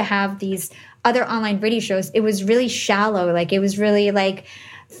I used to have these other online radio shows, it was really shallow. Like it was really like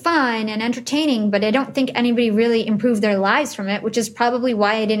fun and entertaining, but I don't think anybody really improved their lives from it, which is probably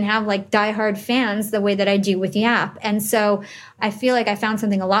why I didn't have like diehard fans the way that I do with Yap. And so I feel like I found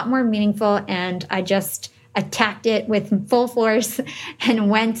something a lot more meaningful, and I just attacked it with full force and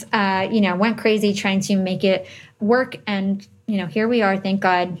went crazy trying to make it work. And, here we are. Thank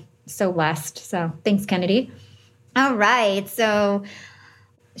God. So blessed. So thanks, Kennedy. All right. So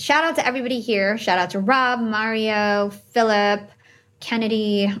shout out to everybody here. Shout out to Rob, Mario, Philip,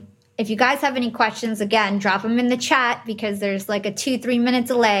 Kennedy. If you guys have any questions, again, drop them in the chat because there's like a 2-3 minute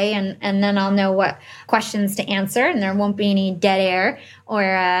delay and then I'll know what questions to answer and there won't be any dead air or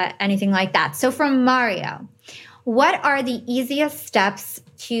anything like that. So from Mario, what are the easiest steps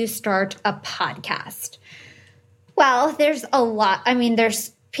to start a podcast? Well, there's a lot. I mean,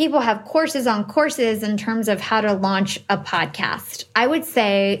 people have courses on courses in terms of how to launch a podcast. I would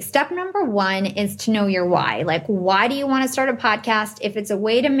say step number 1 is to know your why. Like, why do you want to start a podcast? If it's a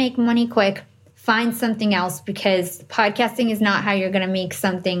way to make money quick, find something else, because podcasting is not how you're going to make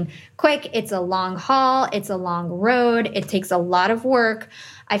something quick. It's a long haul. It's a long road. It takes a lot of work.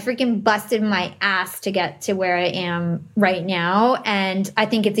 I freaking busted my ass to get to where I am right now. And I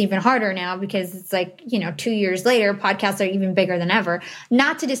think it's even harder now because it's like, 2 years later, podcasts are even bigger than ever.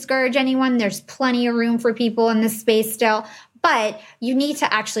 Not to discourage anyone. There's plenty of room for people in this space still. But you need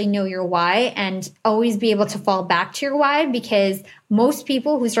to actually know your why and always be able to fall back to your why, because most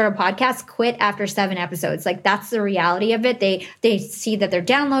people who start a podcast quit after 7 episodes. Like, that's the reality of it. They see that their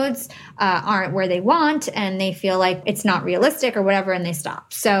downloads aren't where they want and they feel like it's not realistic or whatever, and they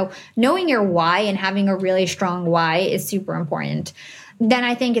stop. So knowing your why and having a really strong why is super important. then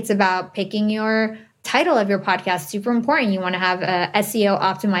I think it's about picking your title of your podcast. Super important. You want to have a SEO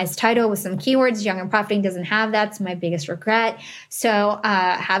optimized title with some keywords. Young and Profiting doesn't have that. It's my biggest regret. So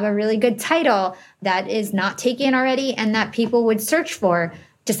have a really good title that is not taken already and that people would search for.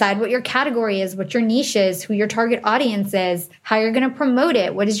 Decide what your category is, what your niche is, who your target audience is, how you're going to promote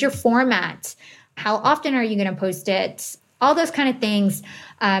it, what is your format, how often are you going to post it, all those kind of things.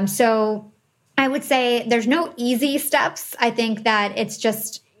 So I would say there's no easy steps. I think that it's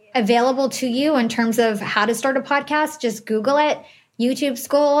just available to you in terms of how to start a podcast. Just Google it. YouTube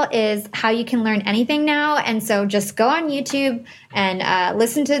School is how you can learn anything now. And so just go on YouTube and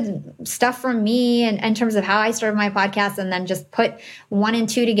listen to stuff from me in terms of how I started my podcast, and then just put 1 and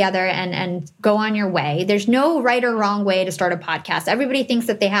 2 together and go on your way. There's no right or wrong way to start a podcast. Everybody thinks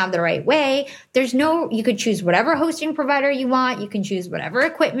that they have the right way. You could choose whatever hosting provider you want. You can choose whatever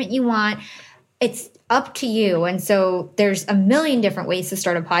equipment you want. It's up to you. And so there's a million different ways to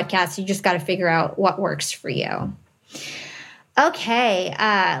start a podcast. You just got to figure out what works for you. Okay,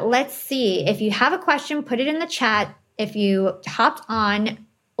 let's see. If you have a question, put it in the chat. If you hopped on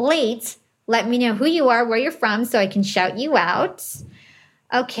late, let me know who you are, where you're from, so I can shout you out.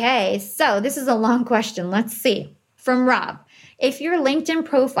 Okay, so this is a long question. Let's see. From Rob. If your LinkedIn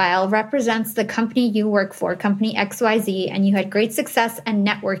profile represents the company you work for, company XYZ, and you had great success and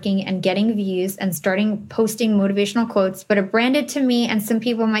networking and getting views and starting posting motivational quotes, but it branded to me and some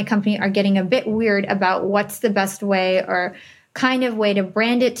people in my company are getting a bit weird about what's the best way or kind of way to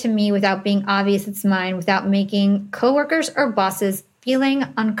brand it to me without being obvious it's mine, without making coworkers or bosses feeling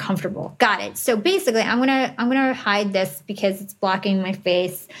uncomfortable. Got it. So basically, I'm gonna hide this because it's blocking my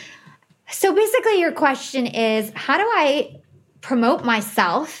face. So basically, your question is, how do I promote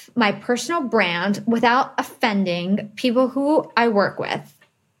myself, my personal brand, without offending people who I work with?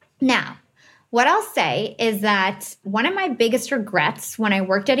 Now, what I'll say is that one of my biggest regrets when I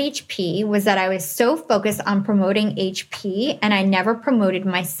worked at HP was that I was so focused on promoting HP and I never promoted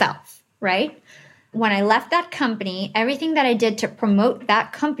myself, right? When I left that company, everything that I did to promote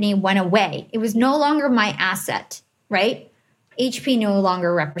that company went away. It was no longer my asset, right? HP no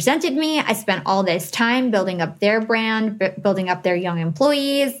longer represented me. I spent all this time building up their brand, building up their young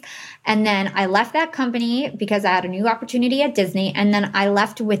employees. And then I left that company because I had a new opportunity at Disney. And then I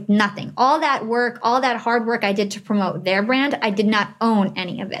left with nothing. All that work, all that hard work I did to promote their brand, I did not own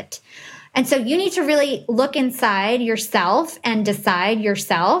any of it. And so you need to really look inside yourself and decide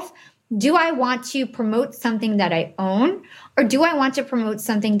yourself, do I want to promote something that I own, or do I want to promote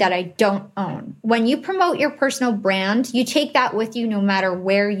something that I don't own? When you promote your personal brand, you take that with you no matter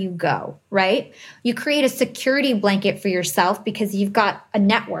where you go, right? You create a security blanket for yourself because you've got a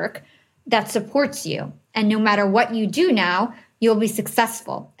network that supports you. And no matter what you do now, you'll be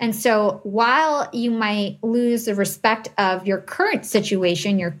successful. And so while you might lose the respect of your current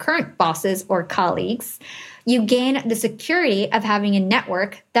situation, your current bosses or colleagues, you gain the security of having a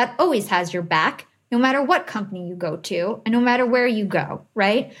network that always has your back, no matter what company you go to and no matter where you go,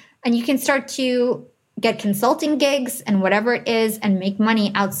 right? And you can start to get consulting gigs and whatever it is and make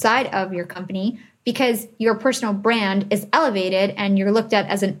money outside of your company because your personal brand is elevated and you're looked at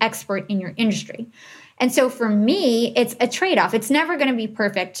as an expert in your industry. And so for me, it's a trade-off. It's never going to be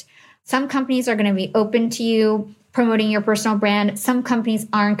perfect. Some companies are going to be open to you promoting your personal brand. Some companies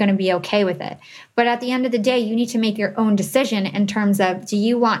aren't going to be okay with it. But at the end of the day, you need to make your own decision in terms of, do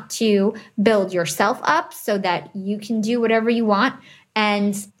you want to build yourself up so that you can do whatever you want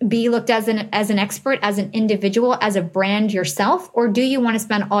and be looked as an expert, as an individual, as a brand yourself? Or do you want to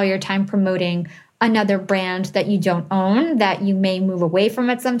spend all your time promoting another brand that you don't own, that you may move away from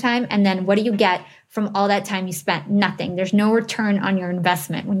at some time? And then what do you get from all that time you spent? Nothing. There's no return on your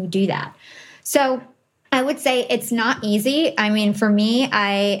investment when you do that. So I would say it's not easy. I mean, for me,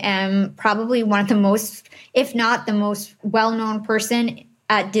 I am probably one of the most, if not the most well-known person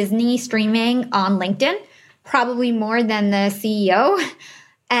at Disney streaming on LinkedIn, probably more than the CEO.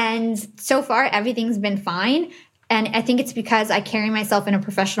 And so far, everything's been fine. And I think it's because I carry myself in a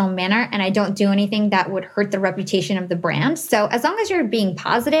professional manner and I don't do anything that would hurt the reputation of the brand. So as long as you're being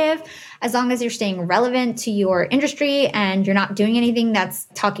positive, as long as you're staying relevant to your industry and you're not doing anything that's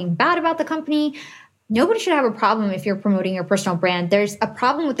talking bad about the company, nobody should have a problem if you're promoting your personal brand. There's a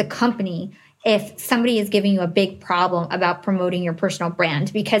problem with the company if somebody is giving you a big problem about promoting your personal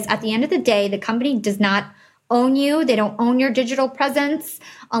brand, because at the end of the day, the company does not own you. They don't own your digital presence.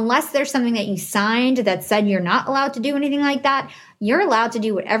 Unless there's something that you signed that said you're not allowed to do anything like that, you're allowed to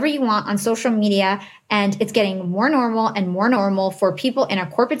do whatever you want on social media. And it's getting more normal for people in a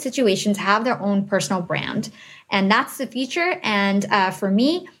corporate situation to have their own personal brand. And that's the future. And for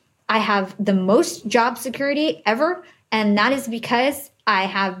me, I have the most job security ever. And that is because I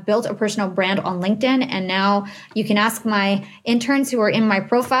have built a personal brand on LinkedIn, and now you can ask my interns who are in my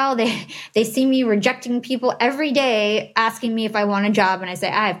profile. They see me rejecting people every day asking me if I want a job, and I say,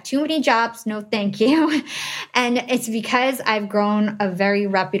 I have too many jobs, no thank you. And it's because I've grown a very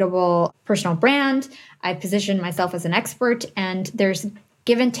reputable personal brand. I positioned myself as an expert, and there's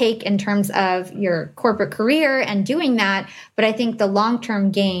give and take in terms of your corporate career and doing that. But I think the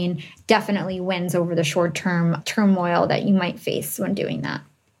long-term gain definitely wins over the short-term turmoil that you might face when doing that.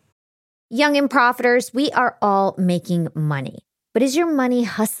 Young and profiters, we are all making money. But is your money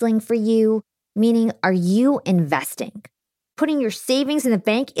hustling for you? Meaning, are you investing? Putting your savings in the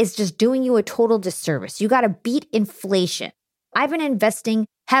bank is just doing you a total disservice. You got to beat inflation. I've been investing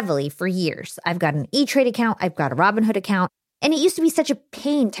heavily for years. I've got an E-Trade account. I've got a Robinhood account. And it used to be such a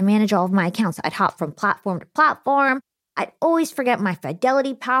pain to manage all of my accounts. I'd hop from platform to platform. I'd always forget my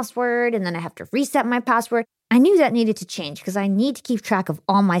Fidelity password, and then I have to reset my password. I knew that needed to change because I need to keep track of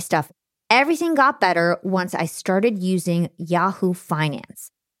all my stuff. Everything got better once I started using Yahoo Finance,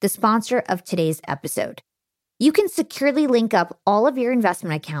 the sponsor of today's episode. You can securely link up all of your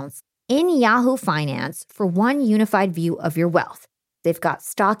investment accounts in Yahoo Finance for one unified view of your wealth. They've got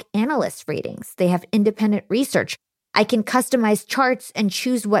stock analyst ratings. They have independent research. I can customize charts and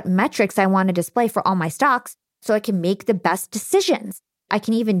choose what metrics I want to display for all my stocks so I can make the best decisions. I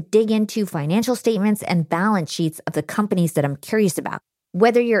can even dig into financial statements and balance sheets of the companies that I'm curious about.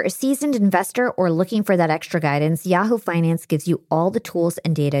 Whether you're a seasoned investor or looking for that extra guidance, Yahoo Finance gives you all the tools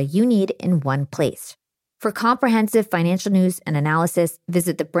and data you need in one place. For comprehensive financial news and analysis,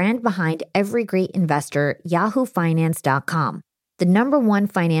 visit the brand behind every great investor, yahoofinance.com, the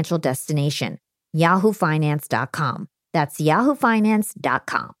 #1 financial destination. yahoofinance.com. That's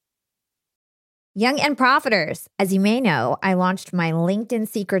yahoofinance.com. Young and profiters, as you may know, I launched my LinkedIn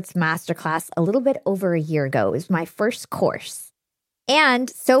Secrets Masterclass a little bit over a year ago. It was my first course. And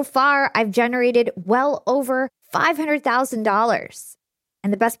so far, I've generated well over $500,000.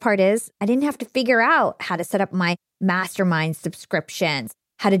 And the best part is, I didn't have to figure out how to set up my mastermind subscriptions,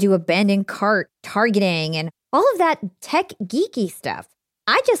 how to do abandoned cart targeting, and all of that tech geeky stuff.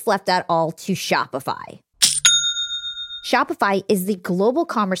 I just left that all to Shopify. Shopify is the global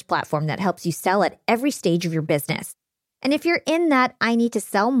commerce platform that helps you sell at every stage of your business. And if you're in that I need to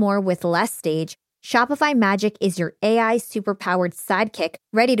sell more with less stage, Shopify Magic is your AI superpowered sidekick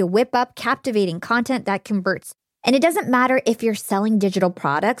ready to whip up captivating content that converts. And it doesn't matter if you're selling digital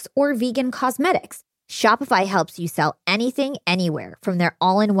products or vegan cosmetics. Shopify helps you sell anything, anywhere, from their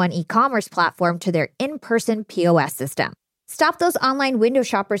all-in-one e-commerce platform to their in-person POS system. Stop those online window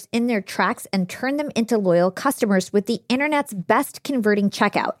shoppers in their tracks and turn them into loyal customers with the internet's best converting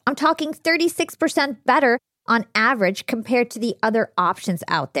checkout. I'm talking 36% better on average compared to the other options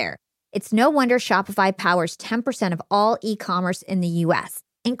out there. It's no wonder Shopify powers 10% of all e-commerce in the US,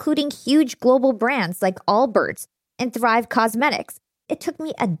 including huge global brands like Allbirds and Thrive Cosmetics. It took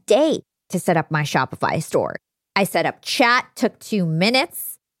me a day to set up my Shopify store. I set up chat, took 2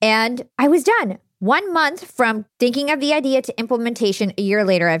 minutes, and I was done. 1 month from thinking of the idea to implementation, a year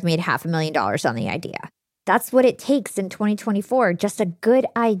later, I've made $500,000 on the idea. That's what it takes in 2024, just a good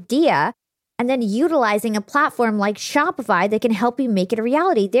idea, and then utilizing a platform like Shopify that can help you make it a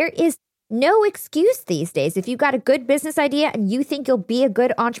reality. There is no excuse these days. If you've got a good business idea and you think you'll be a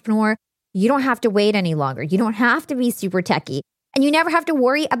good entrepreneur, you don't have to wait any longer. You don't have to be super techie, and you never have to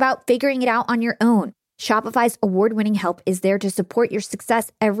worry about figuring it out on your own. Shopify's award-winning help is there to support your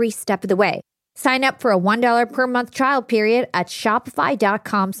success every step of the way. Sign up for a $1 per month trial period at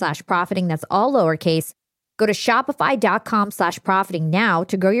shopify.com/profiting. That's all lowercase. Go to shopify.com/profiting now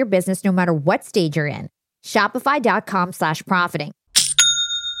to grow your business no matter what stage you're in. Shopify.com/profiting.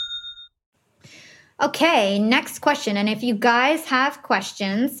 Okay, next question. And if you guys have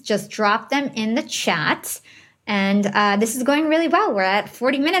questions, just drop them in the chat. And this is going really well. We're at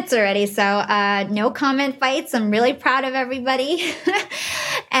 40 minutes already, so no comment fights. I'm really proud of everybody.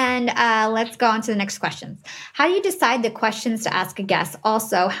 And let's go on to the next questions. How do you decide the questions to ask a guest?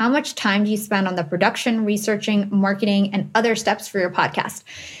 Also, how much time do you spend on the production, researching, marketing, and other steps for your podcast?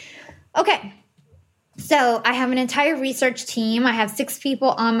 Okay. So I have an entire research team. I have 6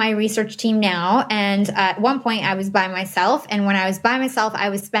 people on my research team now. And at one point I was by myself. And when I was by myself, I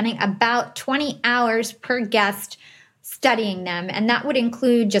was spending about 20 hours per guest studying them. And that would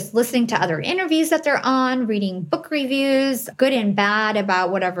include just listening to other interviews that they're on, reading book reviews, good and bad,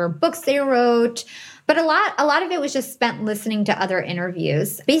 about whatever books they wrote, But a lot of it was just spent listening to other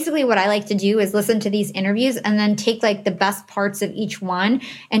interviews. Basically, what I like to do is listen to these interviews and then take like the best parts of each one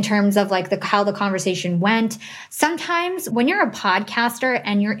in terms of like how the conversation went. Sometimes when you're a podcaster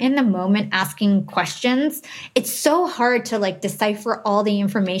and you're in the moment asking questions, it's so hard to like decipher all the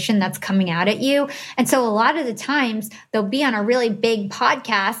information that's coming out at you. And so a lot of the times they'll be on a really big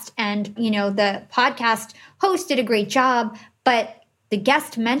podcast and, the podcast host did a great job, but the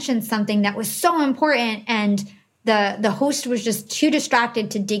guest mentioned something that was so important and the host was just too distracted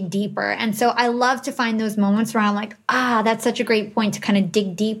to dig deeper. And so I love to find those moments where I'm like, that's such a great point to kind of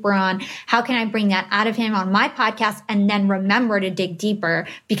dig deeper on. How can I bring that out of him on my podcast and then remember to dig deeper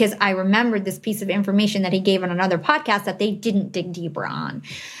because I remembered this piece of information that he gave on another podcast that they didn't dig deeper on.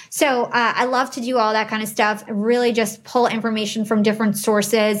 So I love to do all that kind of stuff, really just pull information from different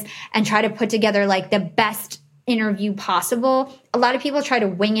sources and try to put together like the best interview possible. A lot of people try to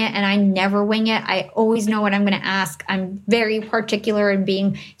wing it and I never wing it. I always know what I'm going to ask. I'm very particular in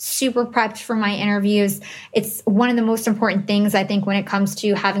being super prepped for my interviews. It's one of the most important things I think when it comes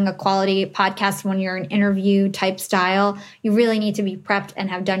to having a quality podcast. When you're an interview type style, you really need to be prepped and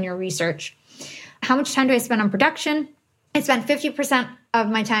have done your research. How much time do I spend on production? I spend 50% of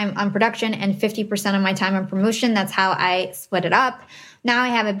my time on production and 50% of my time on promotion. That's how I split it up. Now I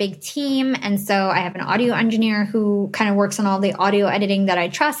have a big team, and so I have an audio engineer who kind of works on all the audio editing that I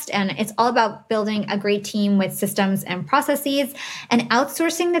trust, and it's all about building a great team with systems and processes and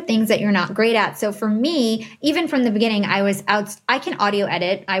outsourcing the things that you're not great at. So for me, even from the beginning, I can audio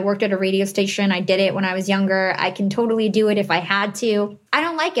edit. I worked at a radio station. I did it when I was younger. I can totally do it if I had to. I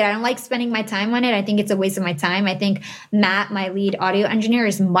don't like it. I don't like spending my time on it. I think it's a waste of my time. I think Matt, my lead audio engineer,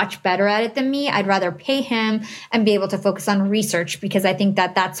 is much better at it than me. I'd rather pay him and be able to focus on research because I think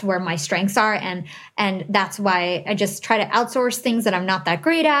that that's where my strengths are. And that's why I just try to outsource things that I'm not that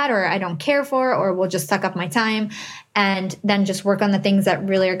great at or I don't care for or will just suck up my time and then just work on the things that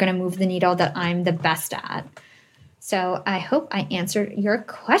really are going to move the needle that I'm the best at. So I hope I answered your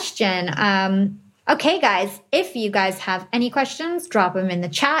question. Okay, guys, if you guys have any questions, drop them in the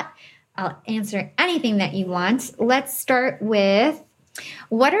chat. I'll answer anything that you want. Let's start with,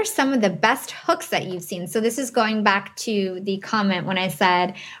 what are some of the best hooks that you've seen? So this is going back to the comment when I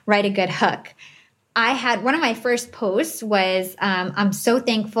said, write a good hook. I had one of my first posts was, I'm so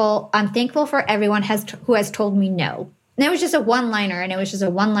thankful. I'm thankful for everyone who has told me no. And it was just a one-liner, and it was just a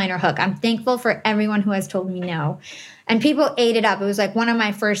one-liner hook. I'm thankful for everyone who has told me no. And people ate it up. It was like one of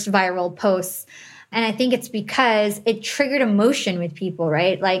my first viral posts. And I think it's because it triggered emotion with people,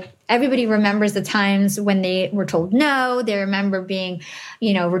 right? Like everybody remembers the times when they were told no. They remember being,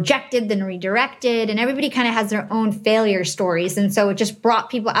 rejected, then redirected. And everybody kind of has their own failure stories. And so it just brought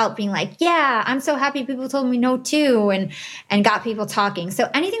people out being like, yeah, I'm so happy people told me no too, and got people talking. So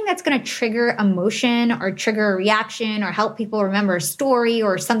anything that's going to trigger emotion or trigger a reaction or help people remember a story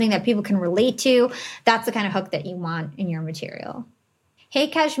or something that people can relate to, that's the kind of hook that you want in your material. Hey,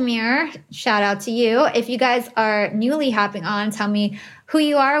 Kashmir, shout out to you. If you guys are newly hopping on, tell me who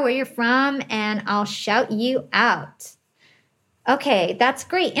you are, where you're from, and I'll shout you out. Okay, that's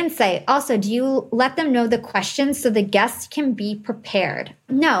great insight. Also, do you let them know the questions so the guests can be prepared?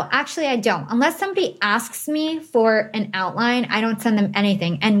 No, actually, I don't. Unless somebody asks me for an outline, I don't send them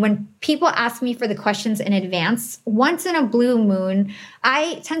anything. And when people ask me for the questions in advance, once in a blue moon,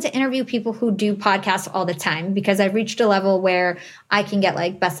 I tend to interview people who do podcasts all the time because I've reached a level where I can get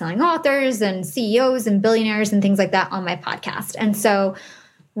like best-selling authors and CEOs and billionaires and things like that on my podcast. And so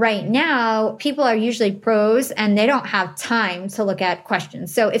right now, people are usually pros and they don't have time to look at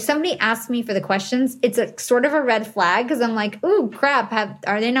questions. So if somebody asks me for the questions, it's a sort of a red flag because I'm like, ooh, crap,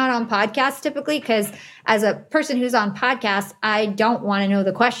 are they not on podcasts typically? Because as a person who's on podcasts, I don't want to know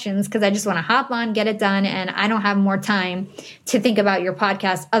the questions because I just want to hop on, get it done, and I don't have more time to think about your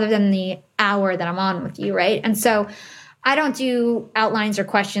podcast other than the hour that I'm on with you, right? And so I don't do outlines or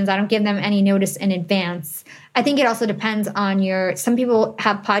questions. I don't give them any notice in advance. I think it also depends on some people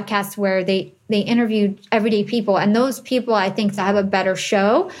have podcasts where they interview everyday people. And those people, I think, to have a better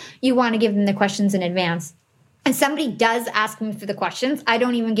show, you want to give them the questions in advance. And somebody does ask me for the questions. I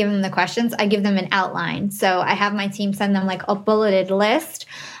don't even give them the questions. I give them an outline. So I have my team send them like a bulleted list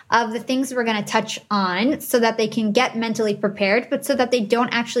of the things we're going to touch on so that they can get mentally prepared, but so that they don't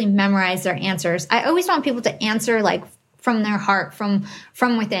actually memorize their answers. I always want people to answer like from their heart, from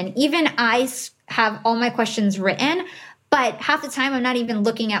within. Even I have all my questions written, But half the time I'm not even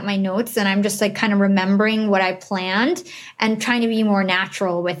looking at my notes and I'm just like kind of remembering what I planned and trying to be more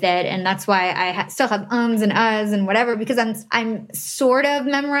natural with it. And that's why I still have ums and uhs and whatever, because I'm sort of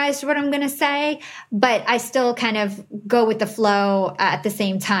memorized what I'm going to say, but I still kind of go with the flow at the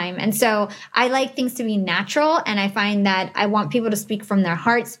same time. And so I like things to be natural. And I find that I want people to speak from their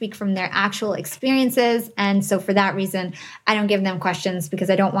heart, speak from their actual experiences. And so for that reason, I don't give them questions because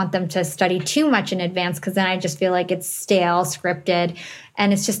I don't want them to study too much in advance, because then I just feel like it's stale, scripted,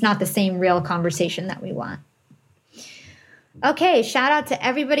 and it's just not the same real conversation that we want. Okay, shout out to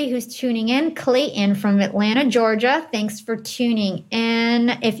everybody who's tuning in. Clayton from Atlanta, Georgia, thanks for tuning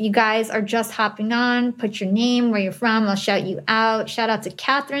in. If you guys are just hopping on, put your name, where you're from, I'll shout you out. Shout out to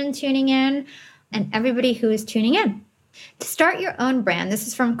Catherine tuning in and everybody who is tuning in. To start your own brand, this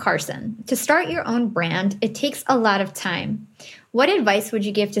is from Carson. To start your own brand, it takes a lot of time. What advice would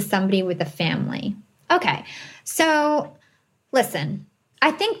you give to somebody with a family? Okay, so listen,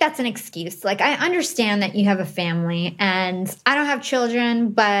 I think that's an excuse. Like, I understand that you have a family, and I don't have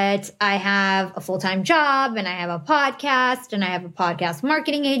children, but I have a full-time job, and I have a podcast, and I have a podcast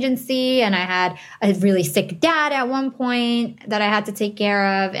marketing agency, and I had a really sick dad at one point that I had to take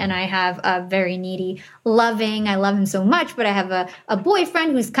care of, and I have a very needy, I love him so much, but I have a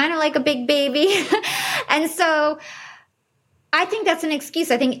boyfriend who's kind of like a big baby. And so I think that's an excuse.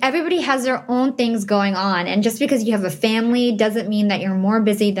 I think everybody has their own things going on. And just because you have a family doesn't mean that you're more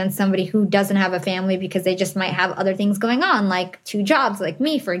busy than somebody who doesn't have a family, because they just might have other things going on, like 2 jobs, like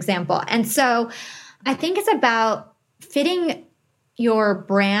me, for example. And so I think it's about fitting your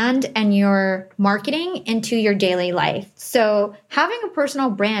brand and your marketing into your daily life. So having a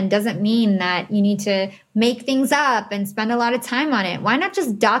personal brand doesn't mean that you need to make things up and spend a lot of time on it. Why not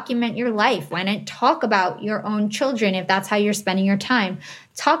just document your life? Why not talk about your own children if that's how you're spending your time?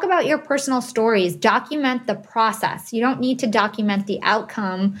 Talk about your personal stories. Document the process. You don't need to document the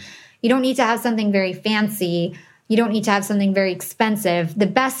outcome. You don't need to have something very fancy. You don't need to have something very expensive. The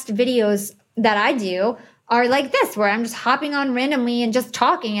best videos that I do are like this, where I'm just hopping on randomly and just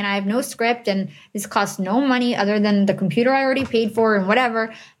talking, and I have no script, and this costs no money other than the computer I already paid for and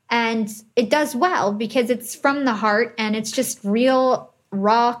whatever. And it does well because it's from the heart and it's just real,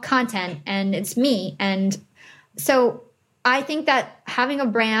 raw content, and it's me. And so I think that having a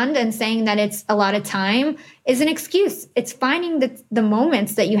brand and saying that it's a lot of time is an excuse. It's finding the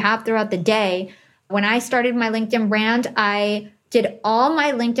moments that you have throughout the day. When I started my LinkedIn brand, I did all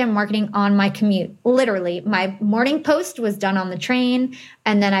my LinkedIn marketing on my commute. Literally, my morning post was done on the train,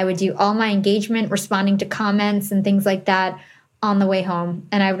 and then I would do all my engagement, responding to comments and things like that on the way home,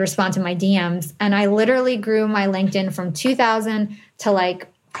 and I would respond to my DMs. And I literally grew my LinkedIn from 2,000 to like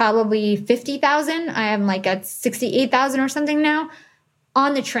probably 50,000. I am like at 68,000 or something now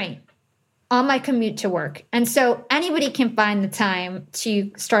on the train, on my commute to work. And so anybody can find the time to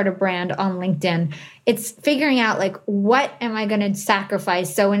start a brand on LinkedIn. It's figuring out like, what am I going to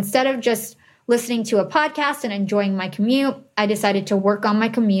sacrifice? So instead of just listening to a podcast and enjoying my commute, I decided to work on my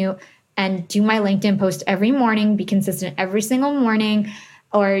commute and do my LinkedIn post every morning, be consistent every single morning,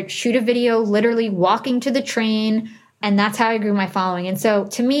 or shoot a video literally walking to the train. And that's how I grew my following. And so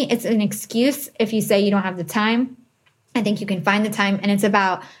to me, it's an excuse if you say you don't have the time. I think you can find the time, and it's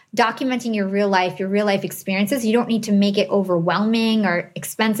about documenting your real life experiences. You don't need to make it overwhelming or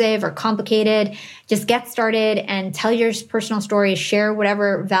expensive or complicated. Just get started and tell your personal story, share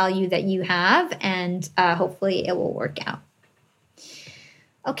whatever value that you have, and hopefully it will work out.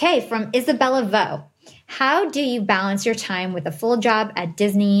 Okay, from Isabella Vo. How do you balance your time with a full job at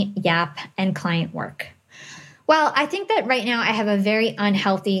Disney, Yap, and client work? Well, I think that right now I have a very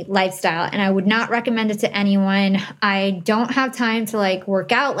unhealthy lifestyle, and I would not recommend it to anyone. I don't have time to like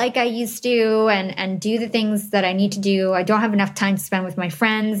work out like I used to and do the things that I need to do. I don't have enough time to spend with my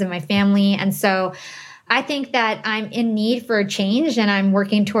friends and my family. And so I think that I'm in need for a change, and I'm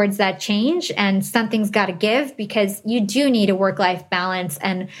working towards that change, and something's got to give, because you do need a work-life balance.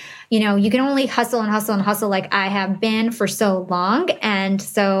 And, you know, you can only hustle and hustle and hustle like I have been for so long. And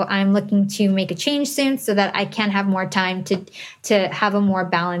so I'm looking to make a change soon so that I can have more time to have a more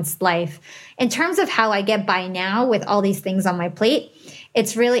balanced life. In terms of how I get by now with all these things on my plate,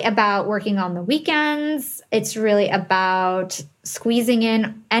 it's really about working on the weekends. It's really about squeezing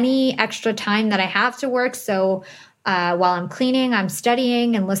in any extra time that I have to work. So while I'm cleaning, I'm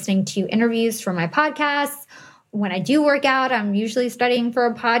studying and listening to interviews for my podcasts. When I do work out, I'm usually studying for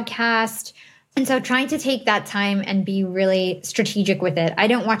a podcast. And so trying to take that time and be really strategic with it. I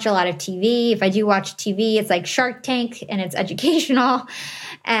don't watch a lot of TV. If I do watch TV, it's like Shark Tank and it's educational.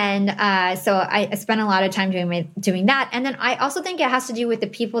 And so I spend a lot of time doing that. And then I also think it has to do with the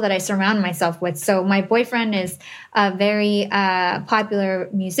people that I surround myself with. So my boyfriend is a very popular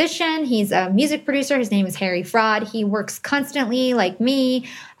musician. He's a music producer. His name is Harry Fraud. He works constantly like me.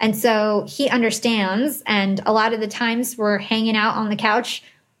 And so he understands. And a lot of the times we're hanging out on the couch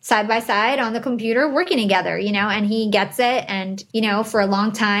side by side on the computer working together, and he gets it. And, for a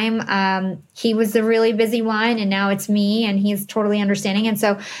long time, he was the really busy one and now it's me and he's totally understanding. And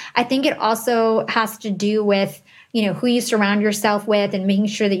so I think it also has to do with, who you surround yourself with and making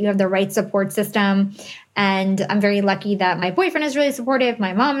sure that you have the right support system. And I'm very lucky that my boyfriend is really supportive.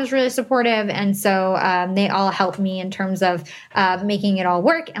 My mom is really supportive. And so they all help me in terms of making it all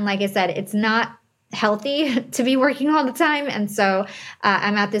work. And like I said, it's not healthy to be working all the time. And so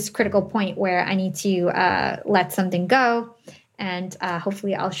I'm at this critical point where I need to let something go. And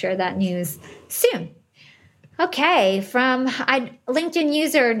hopefully I'll share that news soon. Okay, from LinkedIn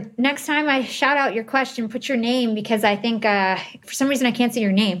user, next time I shout out your question, put your name because I think for some reason I can't see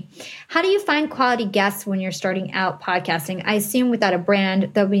your name. How do you find quality guests when you're starting out podcasting? I assume without a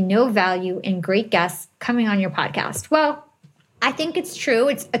brand, there'll be no value in great guests coming on your podcast. Well, I think it's true.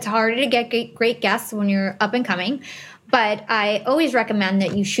 It's harder to get great guests when you're up and coming, but I always recommend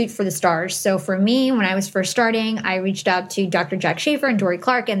that you shoot for the stars. So for me, when I was first starting, I reached out to Dr. Jack Schaefer and Dory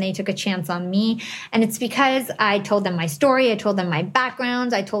Clark, and they took a chance on me. And it's because I told them my story. I told them my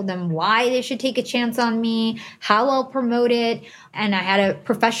background. I told them why they should take a chance on me, how I'll promote it. And I had a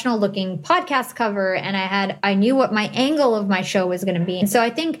professional looking podcast cover, and I knew what my angle of my show was going to be. And so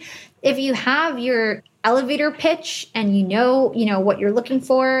I think if you have your elevator pitch and you know what you're looking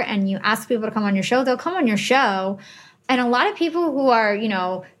for and you ask people to come on your show, they'll come on your show. And a lot of people who are,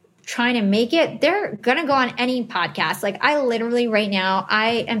 trying to make it, they're going to go on any podcast. Like I literally right now,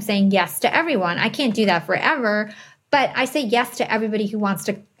 I am saying yes to everyone. I can't do that forever, but I say yes to everybody who wants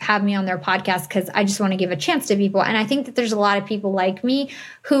to have me on their podcast because I just want to give a chance to people. And I think that there's a lot of people like me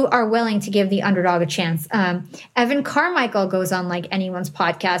who are willing to give the underdog a chance. Evan Carmichael goes on like anyone's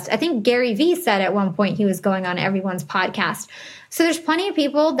podcast. I think Gary Vee said at one point he was going on everyone's podcast. So there's plenty of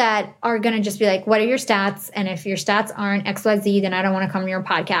people that are going to just be like, what are your stats? And if your stats aren't XYZ, then I don't want to come to your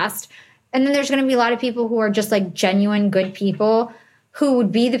podcast. And then there's going to be a lot of people who are just like genuine good people who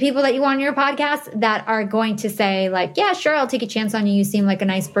would be the people that you want on your podcast that are going to say like, yeah, sure, I'll take a chance on you. You seem like a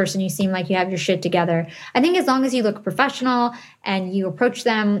nice person. You seem like you have your shit together. I think as long as you look professional and you approach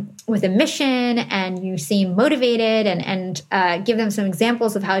them with a mission and you seem motivated and give them some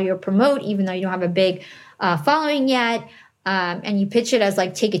examples of how you promote, even though you don't have a big following yet, and you pitch it as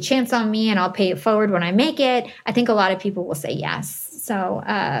like, take a chance on me and I'll pay it forward when I make it, I think a lot of people will say yes. So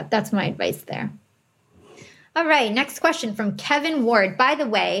that's my advice there. All right, next question from Kevin Ward. By the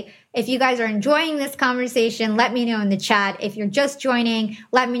way, if you guys are enjoying this conversation, let me know in the chat. If you're just joining,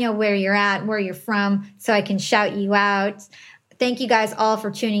 let me know where you're at, where you're from, so I can shout you out. Thank you guys all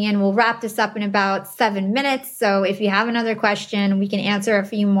for tuning in. We'll wrap this up in about 7 minutes. So if you have another question, we can answer a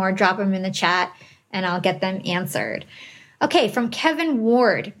few more. Drop them in the chat and I'll get them answered. Okay, from Kevin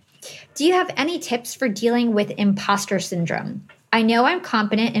Ward. Do you have any tips for dealing with imposter syndrome? I know I'm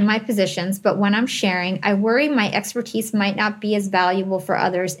competent in my positions, but when I'm sharing, I worry my expertise might not be as valuable for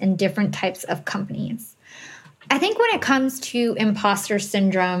others in different types of companies. I think when it comes to imposter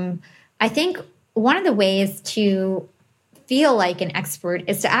syndrome, I think one of the ways to feel like an expert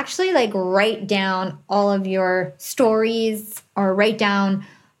is to actually like write down all of your stories or write down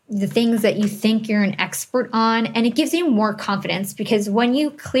the things that you think you're an expert on. And it gives you more confidence because when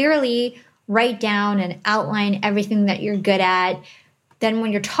you clearly write down and outline everything that you're good at, then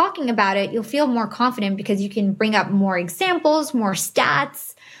when you're talking about it, you'll feel more confident because you can bring up more examples, more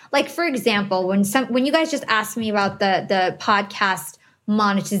stats. Like for example, when you guys just asked me about the podcast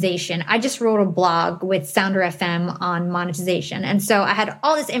monetization, I just wrote a blog with Sounder FM on monetization. And so I had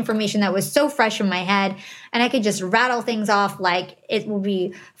all this information that was so fresh in my head and I could just rattle things off like it will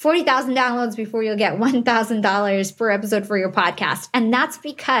be 40,000 downloads before you'll get $1,000 per episode for your podcast. And that's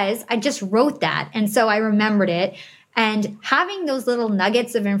because I just wrote that. And so I remembered it. And having those little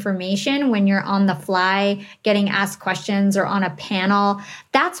nuggets of information when you're on the fly, getting asked questions or on a panel,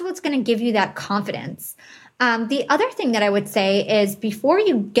 that's what's going to give you that confidence. The other thing that I would say is before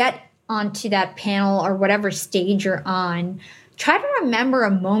you get onto that panel or whatever stage you're on, try to remember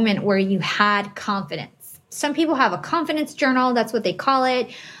a moment where you had confidence. Some people have a confidence journal. That's what they call it.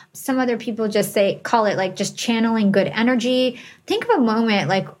 Some other people just call it like just channeling good energy. Think of a moment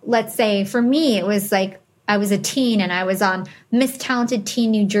like, let's say for me, it was like I was a teen and I was on Miss Talented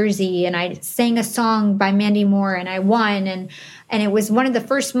Teen New Jersey and I sang a song by Mandy Moore and I won. And it was one of the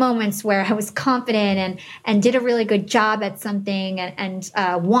first moments where I was confident and did a really good job at something and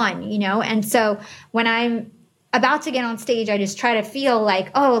won, you know? And so when I'm about to get on stage, I just try to feel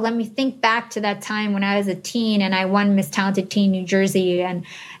like, oh, let me think back to that time when I was a teen and I won Miss Talented Teen New Jersey and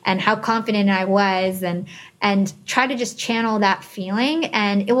how confident I was and try to just channel that feeling,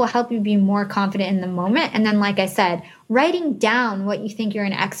 and it will help you be more confident in the moment. And then, like I said, writing down what you think you're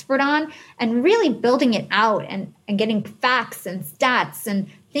an expert on and really building it out and getting facts and stats and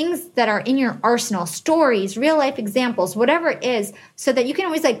things that are in your arsenal, stories, real life examples, whatever it is, so that you can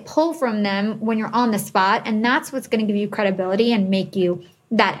always like pull from them when you're on the spot. And that's what's going to give you credibility and make you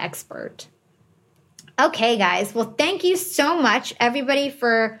that expert. Okay, guys. Well, thank you so much, everybody,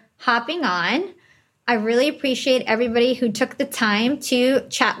 for hopping on. I really appreciate everybody who took the time to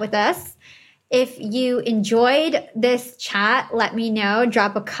chat with us. If you enjoyed this chat, let me know.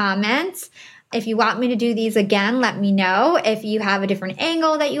 Drop a comment. If you want me to do these again, let me know. If you have a different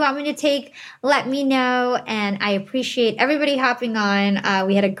angle that you want me to take, let me know. And I appreciate everybody hopping on.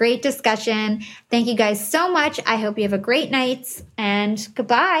 We had a great discussion. Thank you guys so much. I hope you have a great night and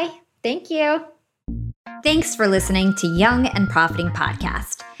goodbye. Thank you. Thanks for listening to Young and Profiting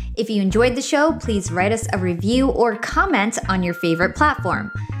Podcast. If you enjoyed the show, please write us a review or comment on your favorite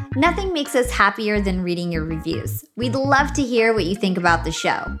platform. Nothing makes us happier than reading your reviews. We'd love to hear what you think about the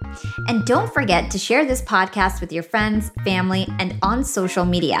show. And don't forget to share this podcast with your friends, family, and on social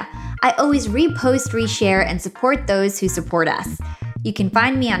media. I always repost, reshare, and support those who support us. You can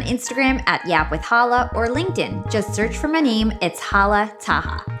find me on Instagram at Yap with Hala or LinkedIn. Just search for my name. It's Hala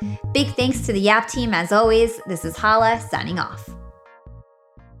Taha. Big thanks to the Yap team as always. This is Hala signing off.